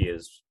Cholowski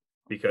is.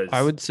 Because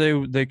I would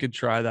say they could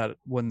try that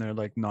when they're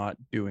like not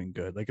doing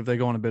good. Like if they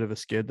go on a bit of a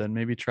skid, then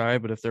maybe try.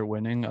 But if they're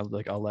winning,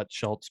 I'll let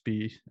Schultz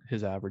be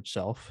his average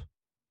self.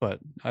 But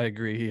I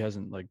agree, he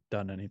hasn't like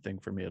done anything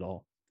for me at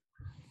all.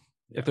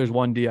 Yeah. If there's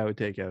one D I would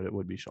take out, it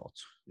would be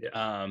Schultz.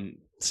 Yeah.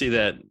 See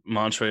that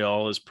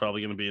Montreal is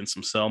probably going to be in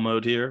some sell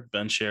mode here.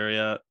 Ben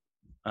Chariot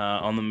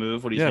on the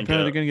move. What do you think?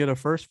 Apparently they're going to get a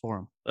first for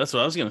him. That's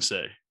what I was going to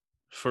say.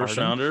 First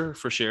rounder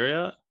for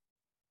Chariot.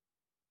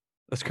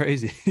 That's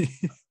crazy.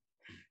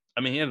 I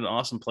mean, he had an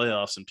awesome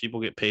playoffs, and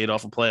people get paid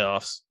off of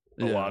playoffs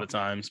a lot of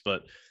times.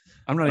 But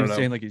I'm not even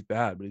saying like he's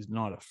bad, but he's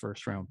not a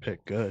first round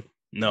pick. Good.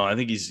 No, I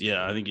think he's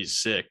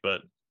sick,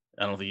 but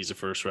I don't think he's a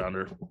first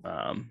rounder.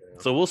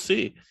 So we'll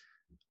see.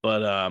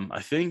 But I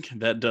think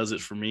that does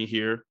it for me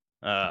here.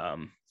 All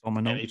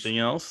my notes. Anything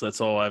else? That's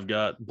all I've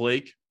got.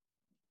 Blake.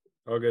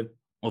 Oh, good.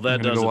 Well,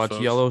 that does go it, watch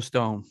folks.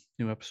 Yellowstone,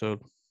 new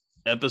episode.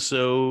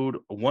 Episode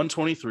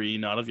 123,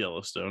 not of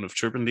Yellowstone, of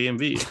Chirpin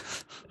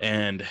DMV.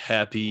 And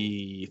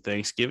happy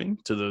Thanksgiving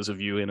to those of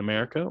you in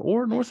America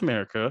or North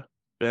America.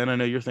 Ben, I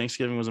know your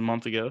Thanksgiving was a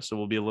month ago, so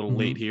we'll be a little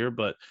late here,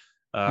 but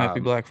happy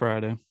Black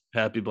Friday.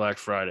 Happy Black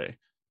Friday.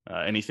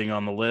 Anything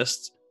on the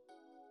list?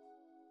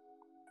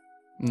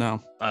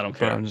 No. I don't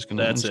care. I'm just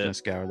gonna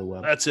scour the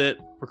web. That's it.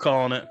 We're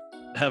calling it.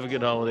 Have a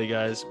good holiday,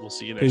 guys. We'll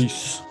see you next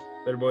Peace.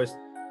 week. Later, boys.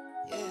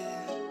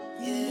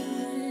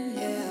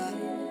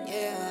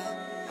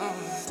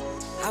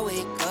 I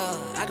wake up,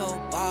 I go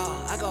ball,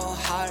 I go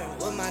hard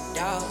with my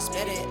dogs,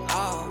 bet it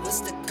all.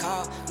 What's the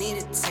call? Need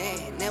a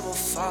 10, never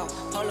fall.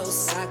 Polo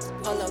socks,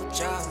 polo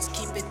jaws,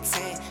 keep it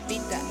 10.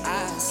 Beat the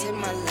odds, hit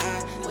my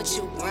line. What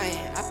you want?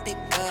 I pick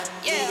up,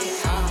 get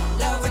it all.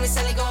 Love when the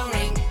celly gon'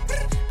 ring.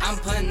 I'm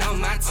putting on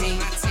my team.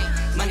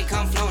 Money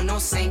come flowing, no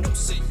sink.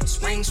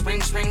 Spring,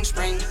 spring, spring,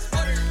 spring.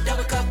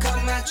 Double cup,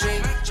 my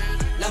drink.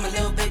 Love my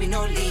little baby,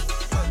 no leak.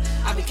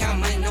 I be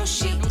counting money, no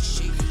sheet.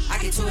 I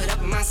get to it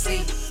up in my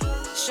seat.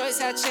 Shorties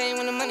had chain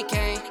when the money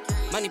came.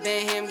 Money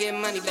bang him, get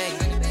money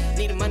back.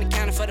 Need a money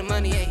counter for the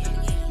money,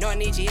 ayy. No, I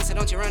need you, so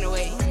don't you run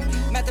away.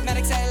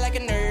 Mathematics act like a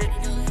nerd.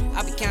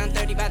 I'll be counting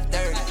 30 by the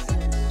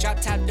third. Drop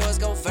top doors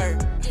go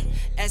vert.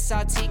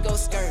 SRT go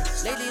skirt.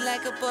 Lately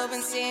like a bub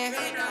and sin.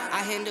 I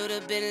handle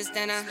the business,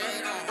 then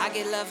I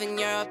get love in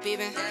Europe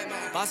even.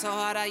 Ball so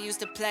hard I used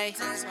to play.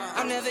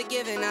 I'm never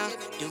giving up.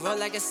 Do roll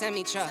like a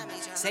semi-truck.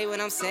 Say what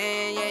I'm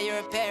saying, yeah, you're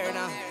a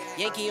paradigm.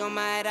 Yankee on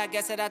my head, I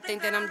guess that I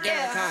think that I'm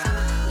Derek,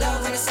 huh?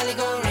 Love when the celly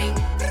gon' ring.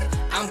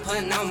 I'm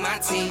putting on my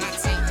team.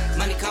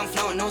 Money come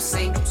flowing, no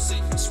sink.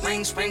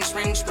 Spring, spring,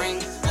 spring, spring.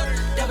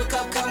 Double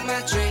cup,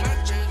 my drink.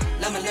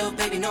 Love my little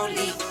baby, no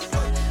leak.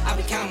 I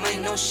be counting money,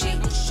 no sheet.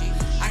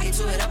 I get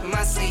to it up in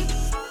my seat.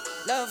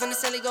 Love when the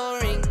celly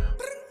gon' ring.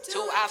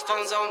 2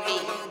 iPhones on me.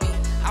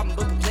 I'm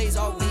booking plays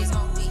all week.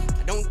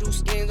 I don't do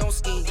skins on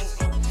skis.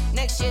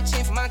 Next year,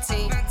 chain for my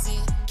team.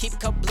 Keep a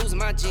couple blues in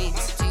my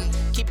jeans.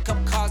 Keep a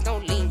couple cars, no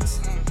leans.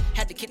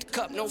 Had to kick the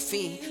cup, no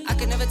fee. I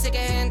could never take a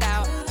hand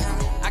out.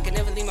 I could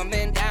never leave my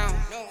man down.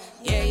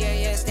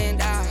 Yeah,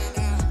 stand out.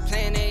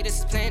 Plan A, this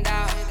is planned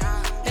out.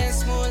 Been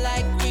smooth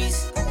like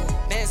grease.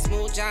 Been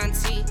smooth, John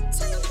T.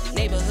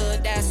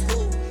 Neighborhood, that's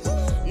who.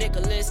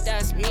 Nicholas,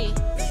 that's me.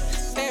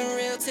 Been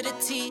real to the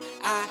T.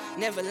 I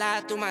never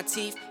lie through my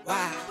teeth.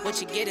 Why?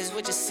 What you get is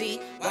what you see.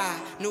 Why?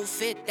 New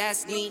fit,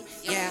 that's neat.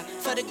 Yeah,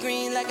 for the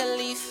green like a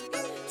leaf.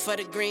 For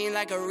the green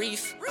like a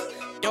reef.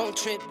 Don't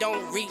trip,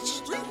 don't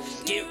reach.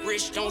 Get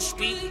rich, don't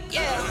speak.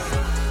 Yeah.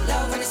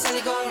 Love when the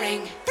celly gon'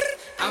 ring.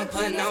 I'm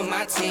putting on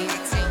my team.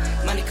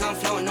 Money come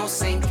flowing, no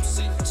sink.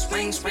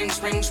 Spring, spring,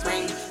 spring,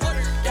 spring.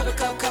 Double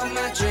cup,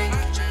 my drink.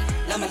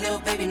 Love my little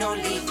baby, no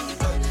leak.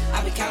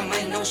 I be counting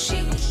money, no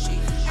sheet.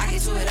 I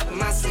get to it up in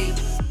my sleep.